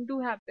bound to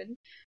happen?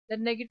 The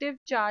negative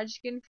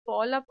charge can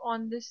fall up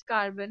on this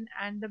carbon,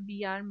 and the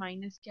Br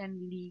minus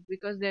can leave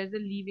because there's a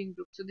leaving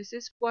group. So this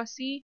is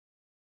quasi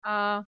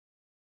uh,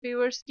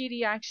 Peversky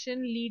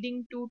reaction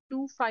leading to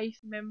two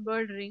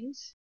 5-membered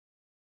rings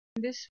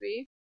in this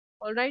way.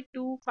 Alright,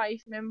 two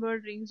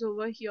 5-membered rings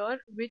over here,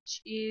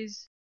 which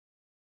is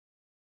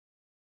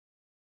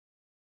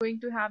Going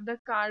to have the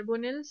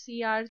carbonyl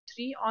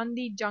Cr3 on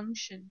the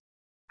junction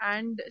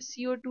and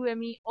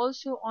CO2Me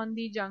also on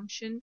the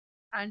junction,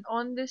 and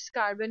on this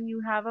carbon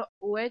you have a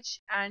OH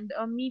and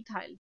a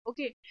methyl.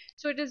 Okay,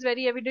 so it is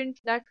very evident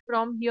that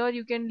from here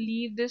you can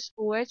leave this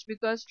OH,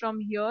 because from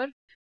here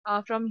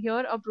a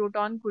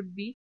proton could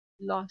be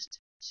lost.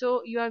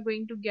 So you are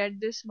going to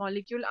get this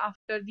molecule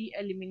after the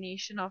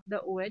elimination of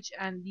the OH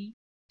and the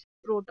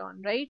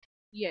proton, right?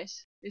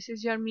 Yes, this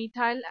is your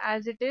methyl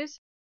as it is,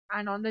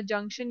 and on the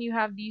junction you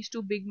have these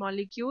two big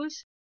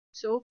molecules.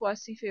 So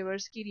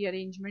Quasi-Favorsky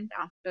rearrangement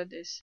after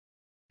this.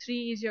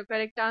 3 is your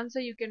correct answer.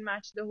 You can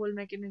match the whole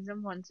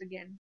mechanism once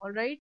again.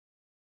 Alright.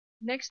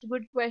 Next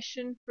good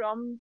question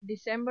from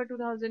December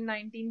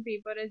 2019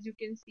 paper, as you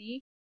can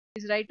see,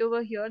 is right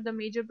over here. The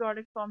major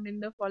product formed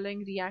in the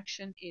following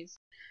reaction is.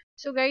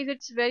 So guys,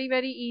 it's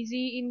very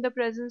easy. In the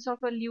presence of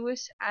a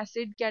Lewis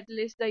acid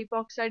catalyst, the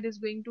epoxide is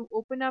going to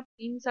open up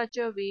in such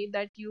a way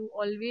that you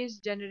always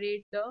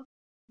generate the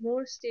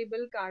more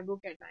stable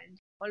carbocation.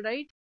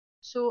 Alright.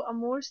 So a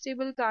more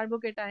stable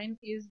carbocation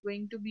is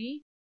going to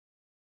be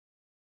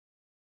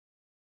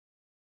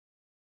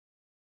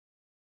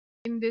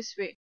in this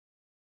way.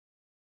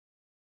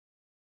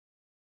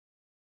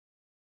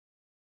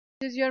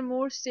 Is your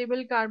more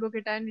stable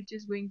carbocation which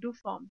is going to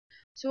form.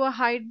 So a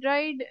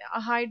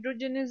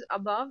hydrogen is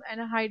above and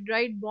a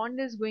hydride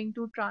bond is going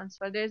to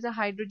transfer. There is a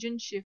hydrogen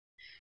shift.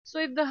 So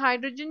if the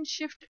hydrogen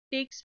shift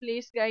takes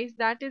place, guys,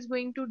 that is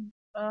going to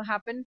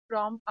happen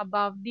from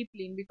above the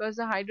plane, because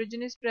the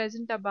hydrogen is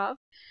present above,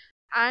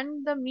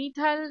 and the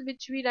methyl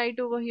which we write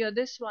over here,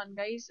 this one,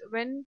 guys,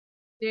 when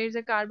there is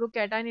a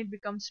carbocation it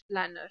becomes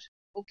planar.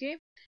 Okay,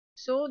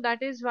 so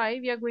that is why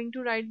we are going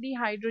to write the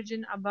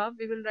hydrogen above,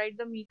 we will write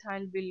the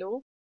methyl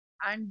below,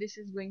 and this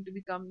is going to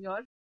become your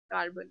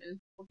carbonyl.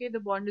 Okay,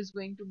 the bond is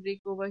going to break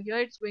over here,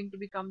 it's going to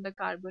become the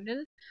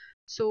carbonyl.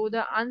 So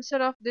the answer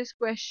of this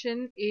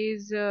question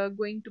is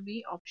going to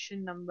be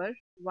option number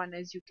 1,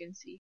 as you can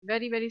see.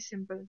 Very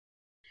simple.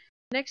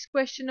 Next,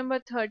 question number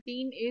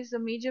 13 is the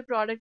major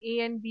product A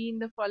and B in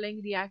the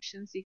following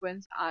reaction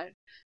sequence are.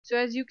 So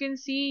as you can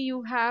see,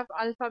 you have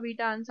alpha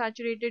beta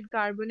unsaturated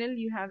carbonyl,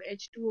 you have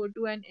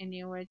H2O2 and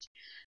NaOH.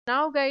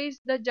 Now guys,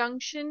 the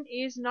junction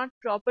is not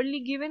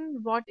properly given.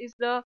 What is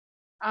the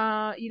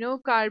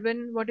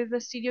carbon, what is the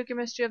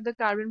stereochemistry of the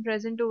carbon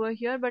present over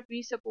here, but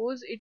we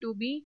suppose it to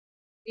be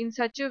in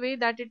such a way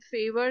that it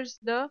favors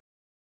the,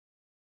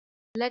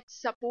 let's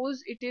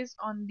suppose it is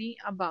on the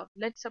above,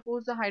 let's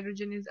suppose the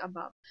hydrogen is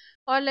above,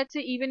 or let's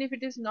say even if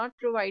it is not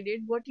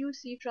provided, what you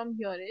see from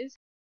here is,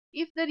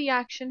 if the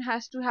reaction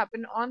has to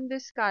happen on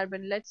this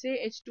carbon, let's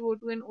say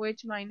H2O2 and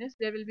OH minus,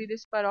 there will be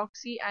this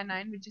peroxy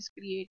anion which is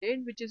created,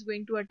 which is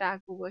going to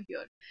attack over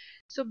here.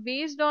 So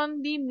based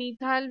on the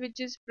methyl which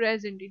is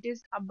present, it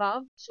is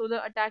above, so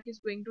the attack is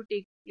going to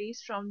take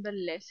place from the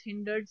less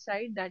hindered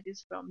side, that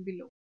is from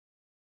below.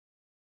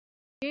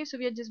 Okay, so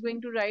we are just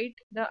going to write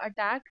the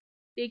attack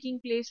taking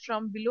place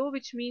from below,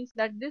 which means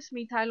that this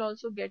methyl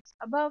also gets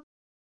above.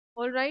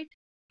 Alright,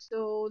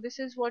 so this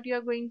is what you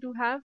are going to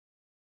have,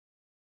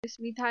 this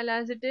methyl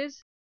as it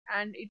is,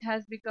 and it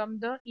has become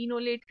the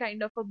enolate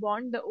kind of a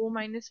bond. The O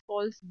minus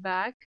falls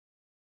back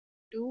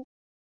to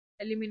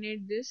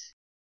eliminate this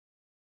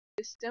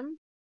system.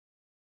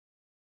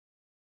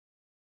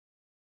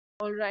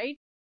 Alright,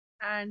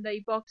 and the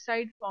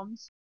epoxide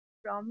forms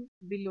from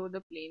below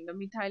the plane. The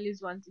methyl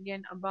is once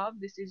again above,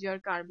 this is your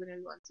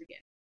carbonyl once again.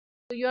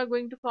 So you are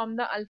going to form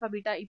the alpha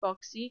beta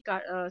epoxy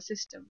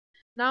system.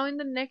 Now in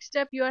the next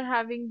step you are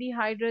having the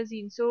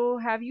hydrazine. So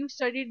have you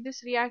studied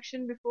this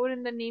reaction before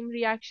in the name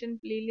reaction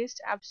playlist?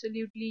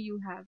 Absolutely you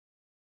have.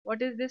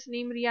 What is this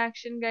name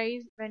reaction,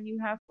 guys? When you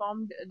have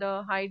formed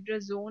the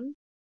hydrazone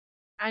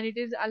and it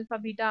is alpha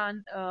beta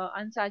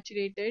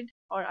unsaturated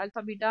or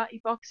alpha beta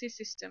epoxy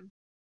system.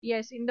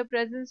 Yes, in the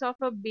presence of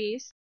a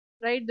base,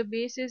 right, the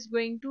base is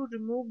going to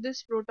remove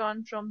this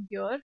proton from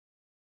here,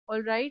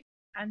 alright,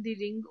 and the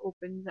ring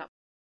opens up.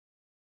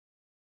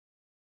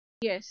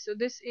 Yes, so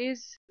this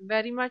is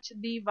very much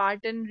the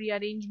Warton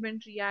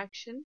rearrangement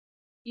reaction.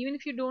 Even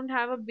if you don't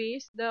have a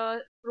base, the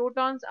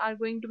protons are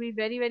going to be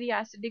very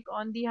acidic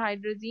on the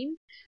hydrazine,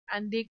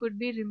 and they could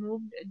be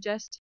removed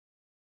just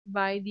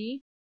by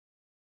the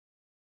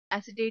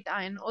acetate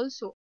ion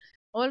also.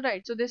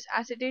 Alright, so this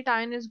acetate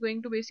ion is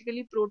going to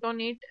basically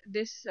protonate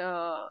this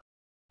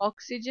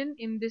oxygen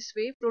in this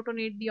way,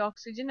 protonate the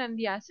oxygen, and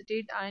the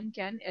acetate ion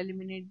can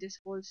eliminate this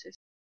whole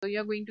system. So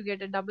you're going to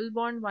get a double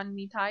bond, one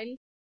methyl,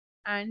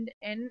 and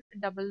N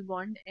double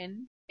bond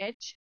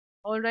NH.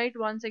 Alright,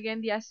 once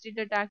again the acetate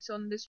attacks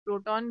on this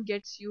proton,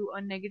 gets you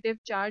a negative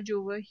charge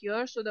over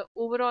here. So the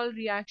overall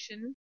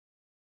reaction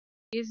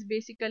is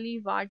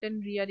basically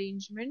Warton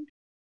rearrangement.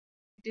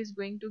 It is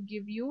going to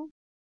give you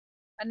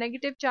a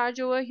negative charge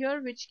over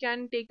here, which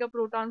can take a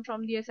proton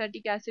from the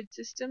acetic acid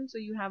system, so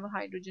you have a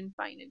hydrogen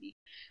finally.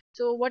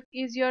 So what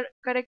is your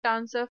correct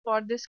answer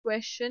for this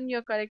question?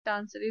 Your correct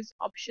answer is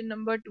option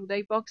number 2.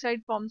 The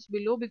epoxide forms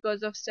below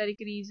because of steric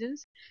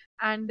reasons,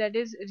 and that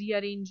is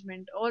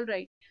rearrangement.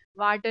 Alright,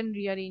 Warton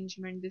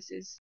rearrangement this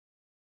is.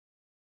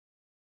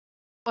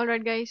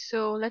 Alright guys,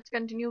 so let's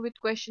continue with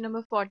question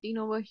number 14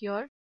 over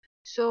here.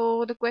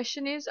 So the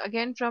question is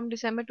again from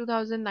December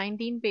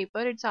 2019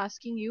 paper. It's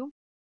asking you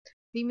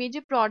the major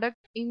product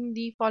in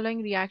the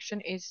following reaction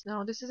is.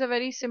 Now this is a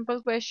very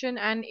simple question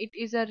and it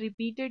is a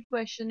repeated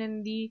question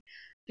in the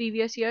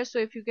previous year. So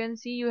if you can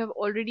see, you have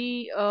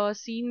already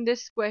seen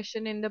this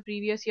question in the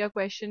previous year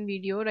question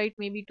video, right?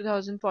 Maybe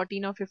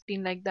 2014 or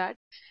 15 like that,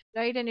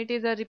 right? And it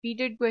is a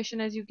repeated question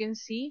as you can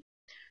see.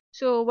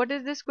 So what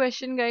is this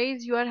question,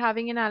 guys? You are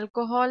having an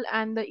alcohol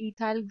and the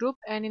ethyl group,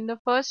 and in the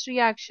first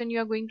reaction you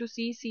are going to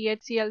see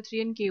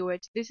CHCl3 and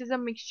KOH. This is a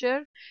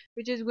mixture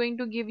which is going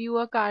to give you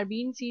a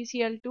carbene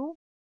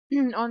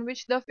CCl2 on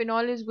which the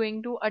phenol is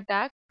going to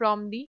attack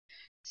from the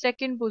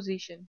second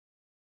position.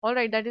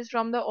 Alright, that is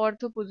from the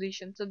ortho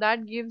position. So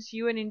that gives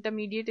you an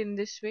intermediate in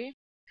this way,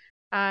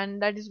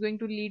 and that is going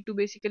to lead to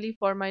basically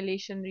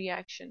formylation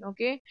reaction.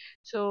 Okay,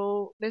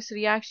 so this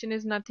reaction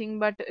is nothing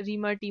but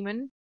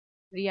Riemer-Tiemann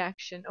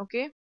reaction.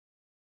 Okay.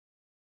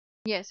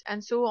 Yes,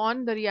 and so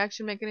on. The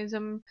reaction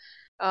mechanism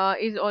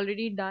is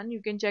already done.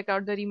 You can check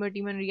out the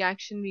Riemer-Tiemann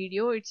reaction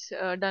video. It's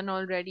done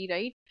already,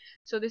 right?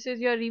 So this is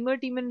your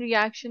Riemer-Tiemann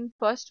reaction,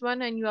 first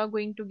one, and you are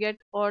going to get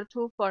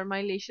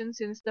orthoformylation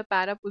since the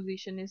para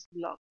position is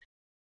blocked.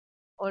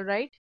 All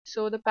right.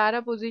 So the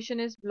para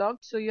position is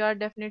blocked, so you are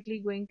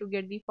definitely going to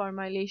get the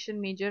formylation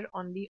major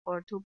on the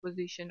ortho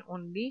position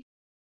only.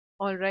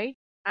 All right.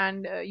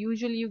 And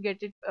usually you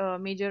get it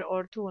major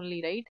ortho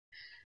only, right?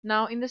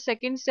 Now in the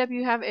second step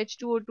you have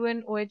H2O2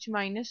 and OH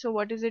minus. So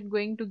what is it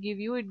going to give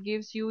you? It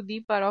gives you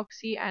the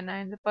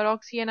peroxyanion. The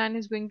peroxyanion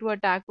is going to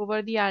attack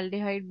over the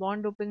aldehyde,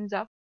 bond opens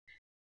up,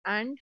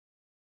 and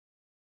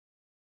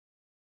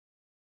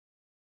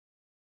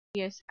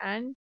yes,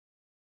 and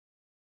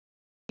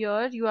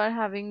here you are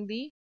having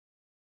the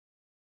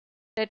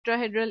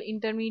tetrahedral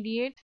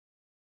intermediate.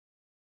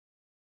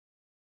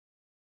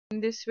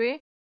 In this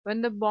way,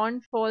 when the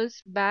bond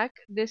falls back,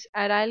 this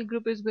aryl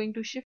group is going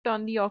to shift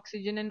on the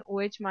oxygen and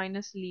OH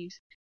minus leaves.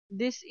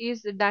 This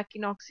is the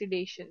Dakin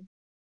oxidation.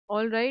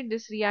 Alright,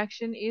 this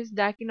reaction is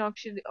Dakin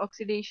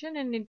oxidation,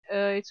 and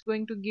it's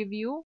going to give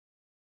you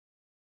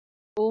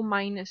O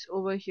minus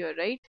over here,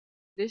 right?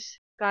 This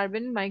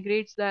carbon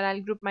migrates, the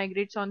aryl group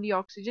migrates on the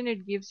oxygen,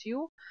 it gives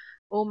you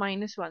O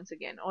minus once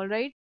again.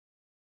 Alright,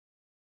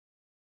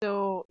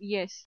 so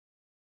yes,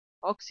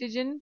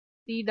 oxygen,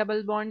 C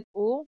double bond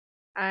O,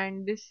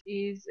 and this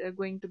is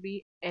going to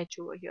be H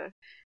over here.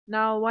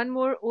 Now one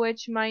more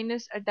OH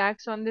minus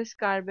attacks on this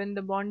carbon,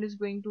 the bond is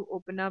going to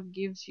open up,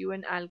 gives you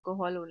an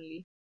alcohol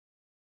only,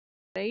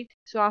 right?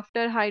 So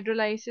after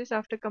hydrolysis,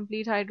 after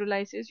complete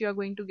hydrolysis, you are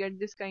going to get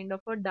this kind of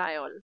a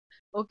diol.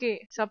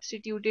 Okay,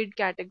 substituted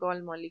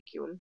catechol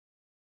molecule.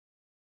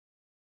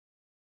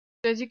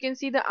 So as you can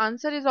see, the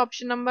answer is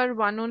option number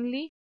one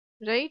only,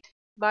 right?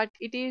 But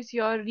it is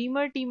your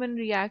Riemer-Tiemann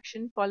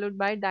reaction followed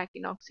by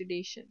Dakin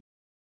oxidation.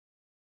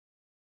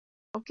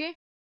 Okay,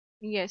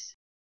 yes.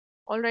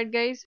 Alright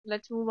guys,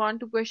 let's move on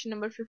to question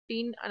number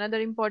 15. Another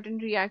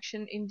important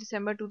reaction in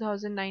December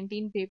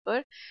 2019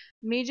 paper.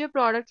 Major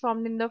product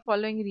formed in the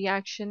following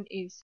reaction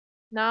is.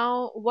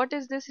 Now, what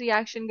is this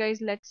reaction,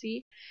 guys? Let's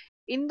see.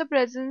 In the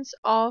presence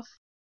of,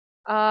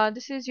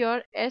 this is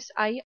your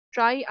Si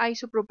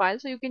triisopropyl.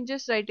 So you can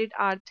just write it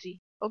R3.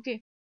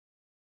 Okay.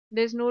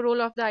 There's no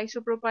role of the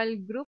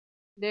isopropyl group.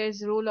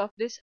 There's role of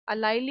this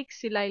allylic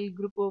silyl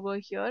group over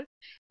here.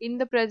 In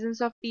the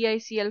presence of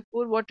TiCl4,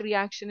 what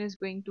reaction is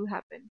going to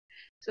happen?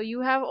 So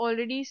you have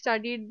already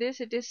studied this.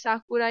 It is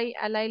Sakurai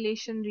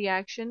allylation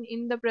reaction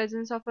in the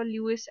presence of a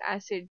Lewis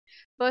acid.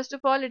 First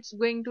of all, it's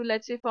going to,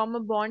 let's say, form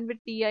a bond with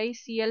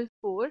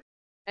TiCl4.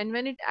 And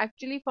when it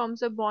actually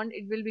forms a bond,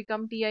 it will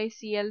become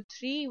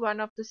TiCl3. One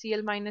of the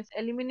Cl minus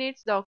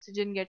eliminates. The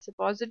oxygen gets a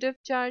positive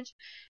charge.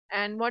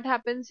 And what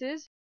happens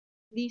is,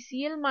 the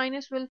Cl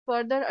minus will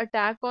further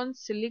attack on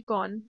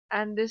silicon,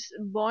 and this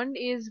bond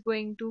is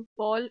going to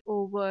fall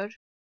over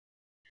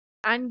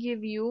and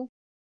give you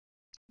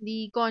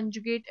the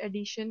conjugate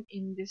addition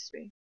in this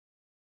way.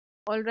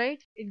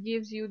 Alright, it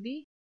gives you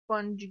the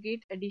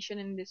conjugate addition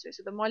in this way.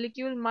 So the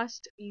molecule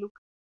must look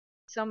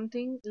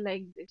something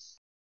like this.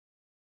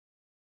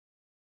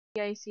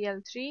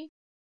 TiCl3,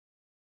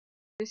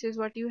 this is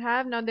what you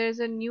have. Now there's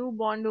a new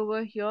bond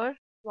over here,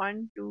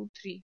 1, 2,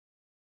 3.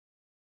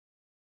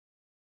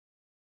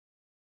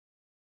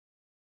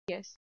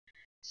 Yes.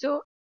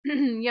 So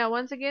yeah,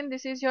 once again,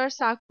 this is your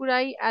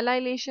Sakurai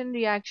allylation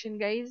reaction,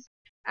 guys,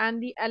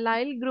 and the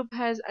allyl group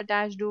has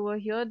attached over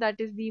here. That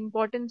is the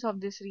importance of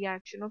this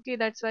reaction. Okay,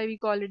 that's why we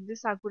call it the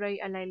Sakurai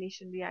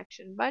allylation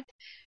reaction. But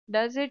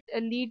does it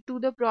lead to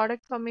the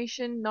product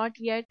formation? Not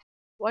yet.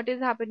 What is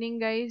happening,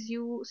 guys?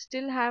 You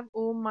still have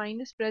O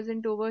minus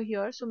present over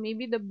here, so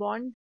maybe the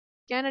bond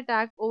can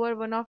attack over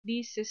one of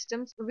these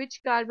systems.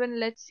 Which carbon?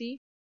 Let's see,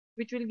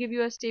 which will give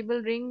you a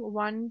stable ring.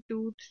 1,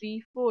 2,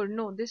 3, 4.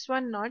 No, this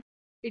one not.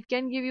 It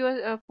can give you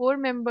a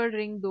four-member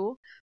ring though,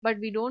 but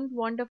we don't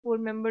want a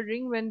four-member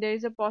ring when there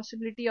is a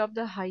possibility of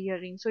the higher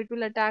ring. So it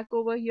will attack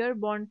over here,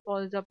 bond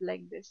falls up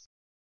like this.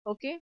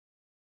 Okay.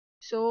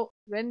 So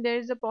when there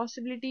is a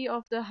possibility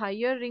of the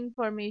higher ring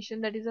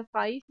formation, that is a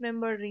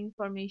 5-member ring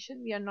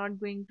formation, we are not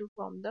going to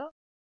form the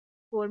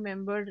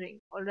 4-member ring.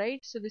 All right.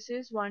 So this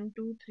is 1,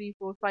 2, 3,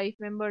 4,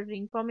 5-member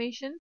ring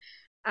formation,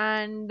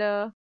 and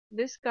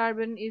this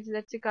carbon is,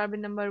 let's say,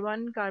 carbon number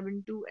 1,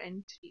 carbon 2,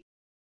 and 3.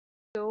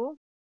 So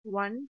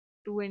 1,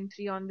 2, and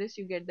 3 on this,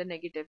 you get the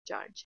negative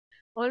charge.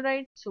 All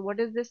right. So what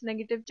is this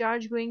negative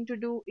charge going to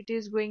do? It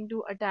is going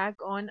to attack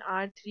on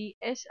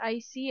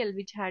R3SiCl,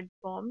 which had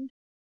formed,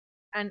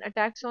 and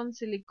attacks on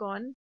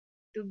silicon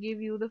to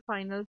give you the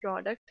final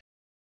product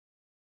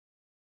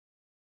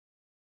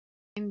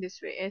in this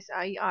way,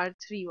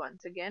 SiR3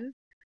 once again.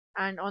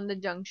 And on the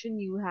junction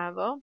you have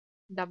a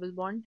double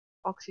bond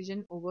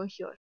oxygen over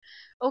here.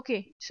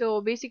 Okay, so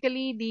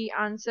basically the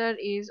answer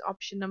is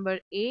option number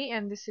A,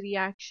 and this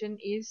reaction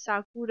is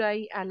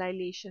Sakurai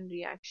alylation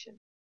reaction.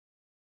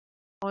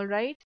 All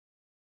right,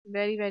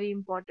 very very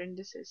important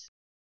this is.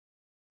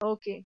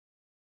 Okay,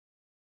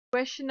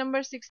 question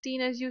number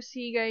 16, as you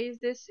see guys,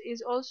 this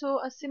is also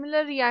a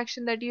similar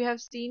reaction that you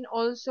have seen,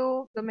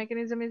 also the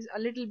mechanism is a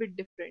little bit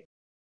different.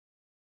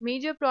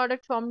 Major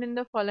product formed in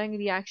the following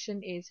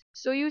reaction is,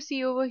 so you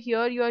see over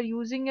here you are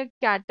using a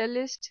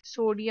catalyst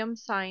sodium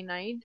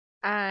cyanide,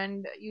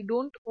 and you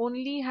don't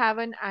only have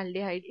an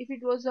aldehyde. If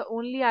it was the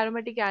only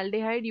aromatic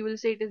aldehyde, you will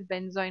say it is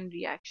benzoin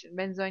reaction,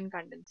 benzoin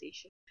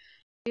condensation.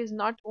 It is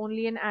not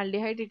only an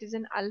aldehyde, it is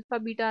an alpha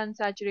beta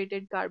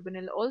unsaturated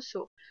carbonyl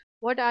also.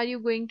 What are you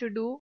going to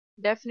do?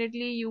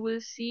 Definitely you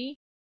will see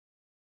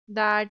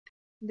that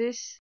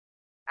this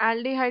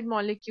aldehyde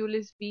molecule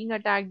is being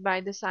attacked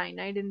by the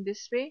cyanide in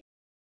this way,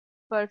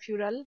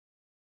 perfural,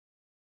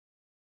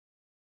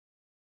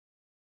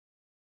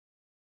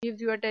 gives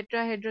you a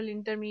tetrahedral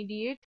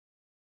intermediate,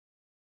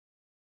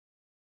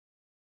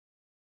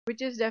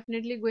 which is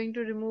definitely going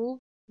to remove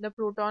the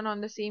proton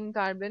on the same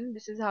carbon.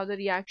 This is how the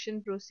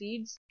reaction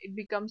proceeds. It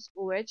becomes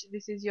OH.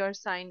 This is your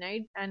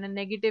cyanide, and a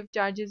negative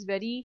charge is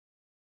very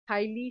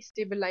highly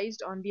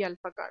stabilized on the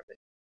alpha carbon.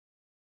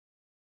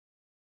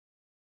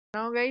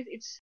 Now guys,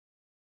 it's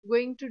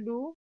going to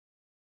do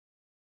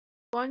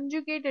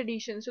conjugate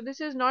addition. So this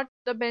is not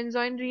the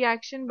benzoin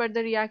reaction, but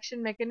the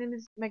reaction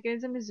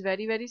mechanism is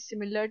very very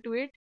similar to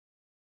it.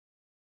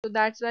 So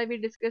that's why we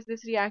discuss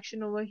this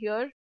reaction over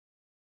here.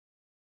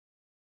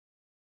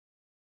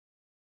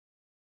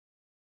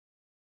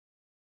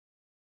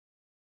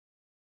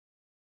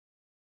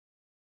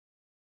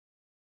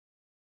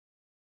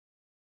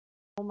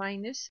 O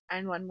minus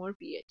and one more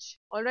pH.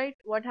 All right,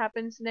 what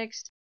happens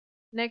next?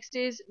 Next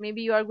is,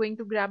 maybe you are going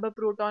to grab a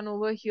proton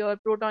over here,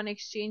 proton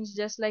exchange,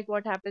 just like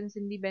what happens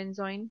in the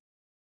benzoin.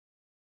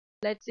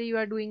 Let's say you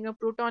are doing a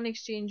proton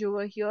exchange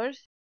over here,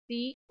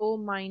 CO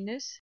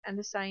minus and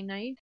the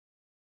cyanide,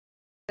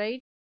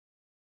 right?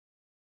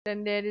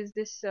 Then there is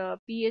this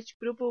pH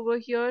group over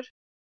here,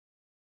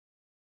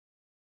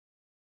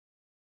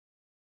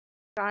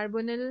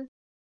 carbonyl,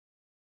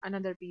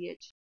 another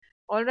pH.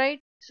 All right,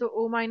 so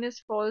O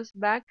minus falls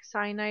back,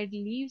 cyanide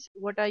leaves.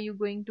 What are you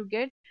going to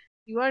get?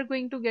 You are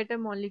going to get a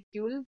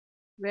molecule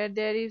where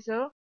there is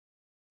a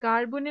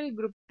carbonyl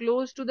group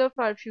close to the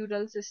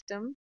perfural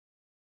system.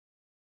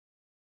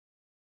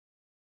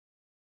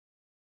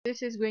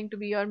 This is going to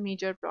be your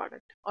major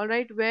product. All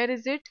right, where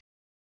is it?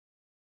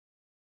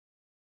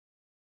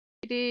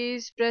 It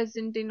is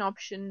present in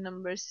option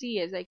number C,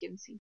 as I can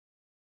see.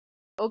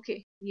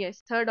 Okay,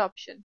 yes, third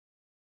option.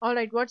 All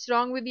right, what's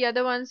wrong with the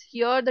other ones?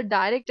 Here the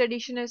direct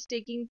addition is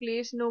taking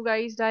place. No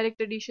guys,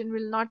 direct addition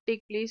will not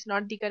take place,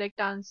 not the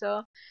correct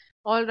answer.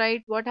 All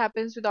right, what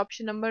happens with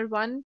option number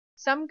 1?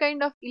 Some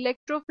kind of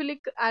electrophilic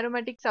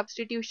aromatic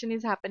substitution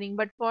is happening,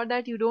 but for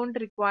that you don't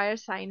require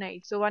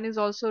cyanide. So 1 is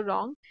also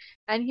wrong.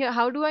 And here,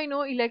 how do I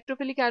know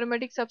electrophilic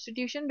aromatic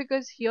substitution?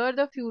 Because here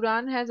the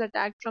furan has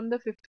attacked from the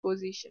 5th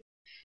position.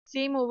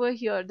 Same over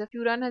here, the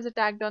furan has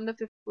attacked on the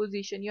 5th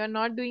position. You are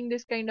not doing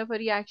this kind of a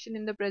reaction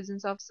in the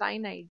presence of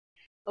cyanide.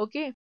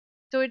 Okay,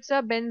 so it's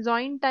a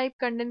benzoin type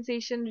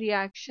condensation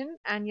reaction,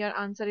 and your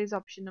answer is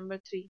option number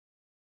 3.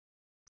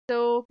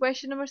 So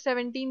question number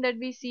 17 that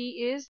we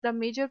see is, the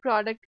major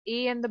product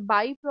A and the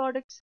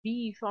byproducts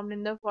B formed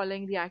in the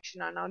following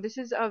reaction are. Now this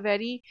is a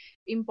very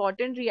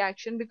important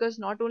reaction, because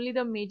not only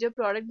the major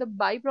product, the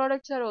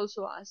byproducts are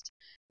also asked.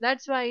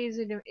 That's why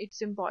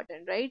it's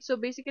important, right? So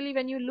basically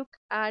when you look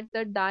at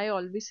the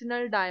diol,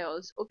 vicinal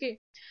diols, okay,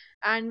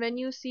 and when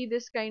you see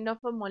this kind of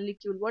a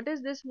molecule, what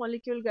is this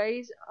molecule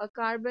guys? A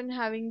carbon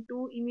having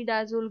 2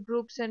 imidazole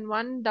groups and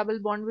 1 double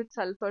bond with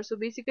sulfur. So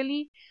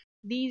basically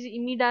these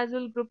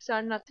imidazole groups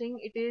are nothing,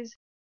 it is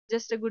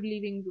just a good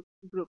leaving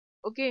group.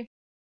 Okay,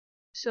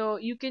 so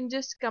you can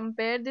just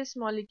compare this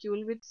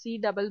molecule with C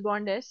double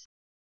bond S,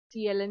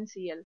 Cl and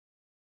Cl,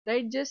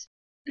 right? Just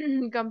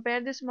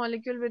compare this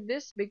molecule with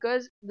this,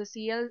 because the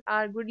Cl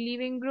are good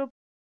leaving group.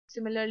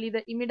 Similarly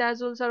the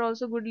imidazoles are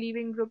also good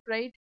leaving group,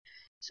 right?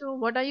 So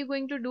what are you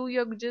going to do?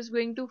 You're just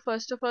going to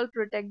first of all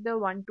protect the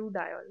 1,2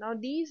 diol. Now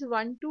these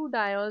 1,2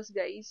 diols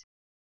guys,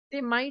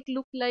 they might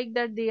look like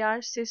that they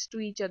are cis to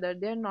each other.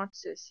 They are not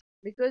cis.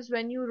 because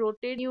when you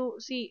rotate, you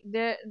see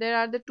there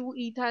are the two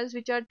ethyls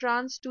which are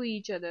trans to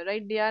each other,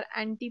 right? They are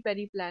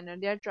anti-periplanar,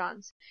 they are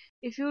trans.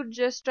 If you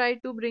just try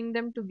to bring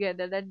them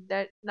together,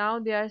 that now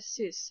they are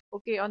cis,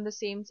 okay, on the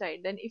same side,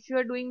 then if you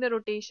are doing the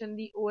rotation,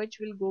 the OH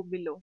will go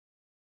below.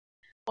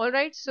 All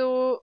right,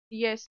 so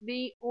yes,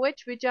 the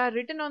OH which are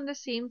written on the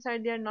same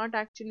side, they are not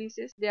actually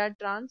cis, they are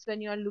trans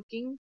when you are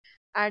looking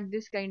at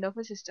this kind of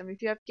a system.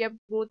 If you have kept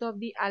both of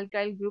the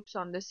alkyl groups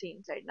on the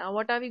same side. Now,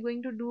 what are we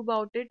going to do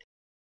about it?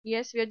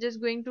 Yes, we are just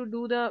going to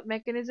do the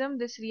mechanism.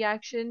 This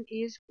reaction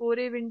is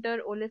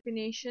Corey-Winter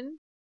olefination.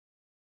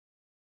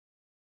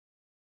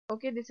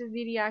 Okay, this is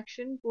the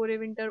reaction,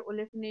 Corey-Winter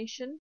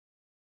olefination.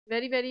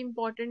 Very, very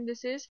important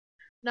this is.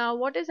 Now,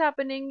 what is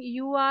happening?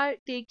 You are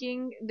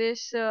taking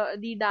this,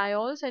 the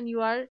diols, and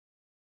you are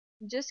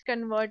just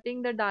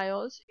converting the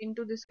diols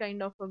into this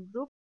kind of a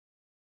group,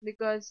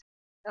 because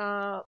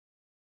uh,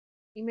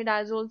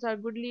 imidazoles are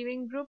good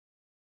leaving group.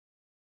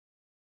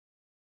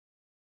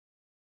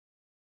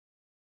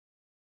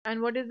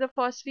 And what is the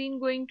phosphine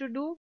going to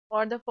do,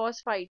 or the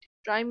phosphite,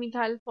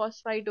 trimethyl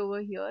phosphite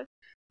over here?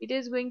 It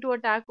is going to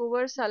attack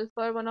over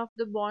sulfur. One of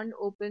the bond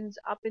opens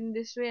up in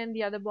this way and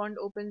the other bond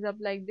opens up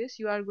like this.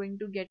 You are going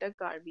to get a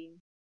carbene.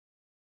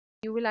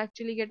 You will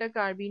actually get a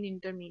carbene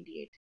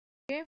intermediate.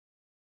 Okay,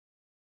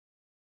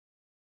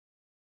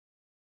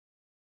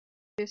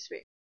 this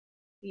way.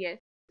 Yes.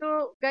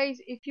 So guys,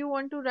 if you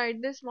want to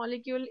write this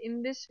molecule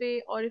in this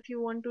way, or if you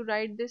want to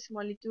write this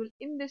molecule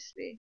in this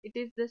way, it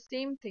is the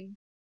same thing.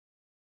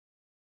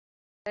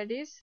 That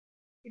is,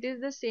 it is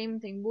the same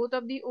thing. Both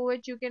of the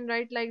OH you can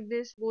write like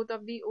this, both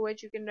of the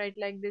OH you can write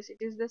like this. It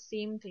is the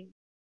same thing.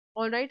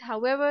 Alright,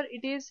 however,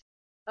 it is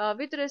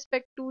with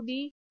respect to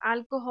the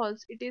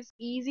alcohols, it is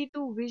easy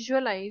to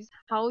visualize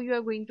how you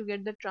are going to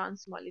get the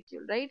trans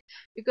molecule, right?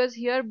 Because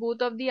here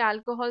both of the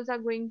alcohols are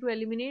going to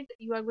eliminate,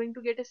 you are going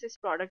to get a cis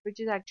product,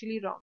 which is actually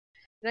wrong,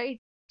 right?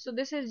 So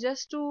this is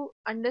just to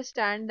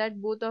understand that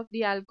both of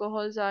the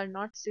alcohols are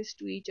not cis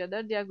to each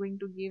other, they are going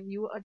to give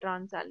you a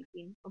trans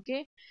alkene.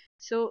 Okay,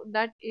 so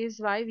that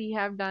is why we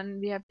have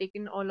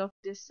taken all of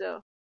this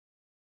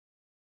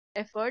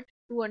effort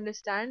to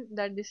understand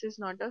that this is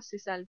not a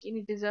cis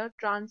alkene, it is a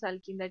trans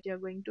alkene that you are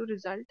going to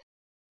result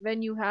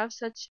when you have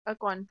such a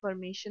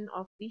conformation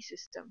of the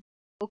system.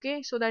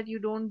 Okay, so that you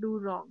don't do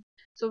wrong.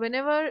 So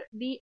whenever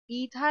the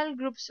ethyl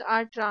groups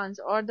are trans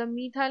or the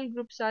methyl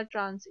groups are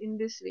trans in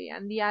this way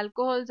and the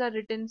alcohols are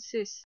written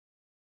cis,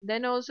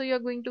 then also you're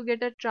going to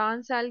get a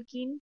trans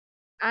alkene.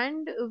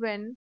 And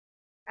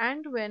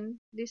when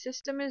the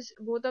system is,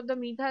 both of the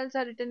methyls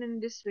are written in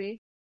this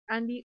way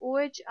and the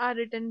OH are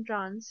written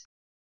trans,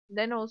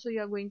 then also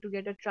you are going to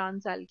get a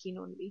trans alkene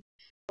only.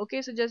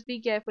 Okay, so just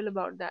be careful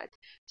about that.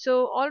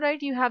 So all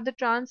right, you have the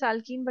trans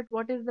alkene, but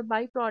what is the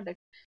byproduct?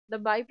 The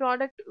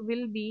byproduct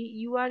will be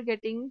you are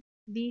getting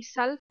the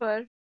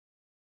sulfur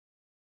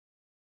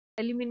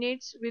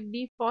eliminates with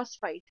the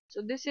phosphite.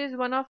 So this is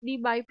one of the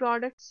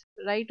byproducts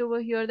right over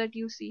here that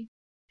you see.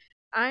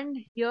 And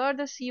here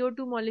the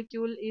CO2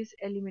 molecule is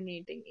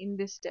eliminating in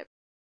this step.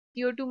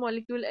 CO2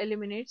 molecule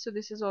eliminates, so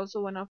this is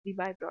also one of the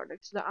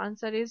byproducts. The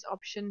answer is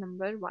option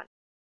number 1.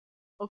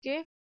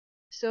 Okay,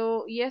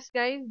 so yes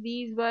guys,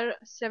 these were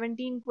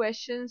 17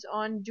 questions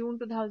on June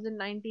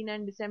 2019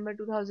 and December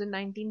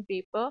 2019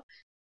 paper.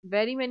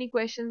 Very many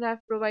questions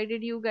I've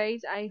provided you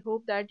guys. I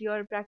hope that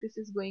your practice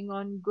is going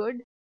on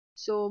good.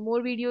 So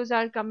more videos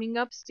are coming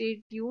up,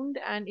 stay tuned,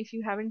 and if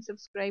you haven't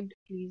subscribed,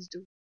 please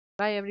do.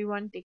 Bye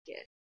everyone, take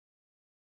care.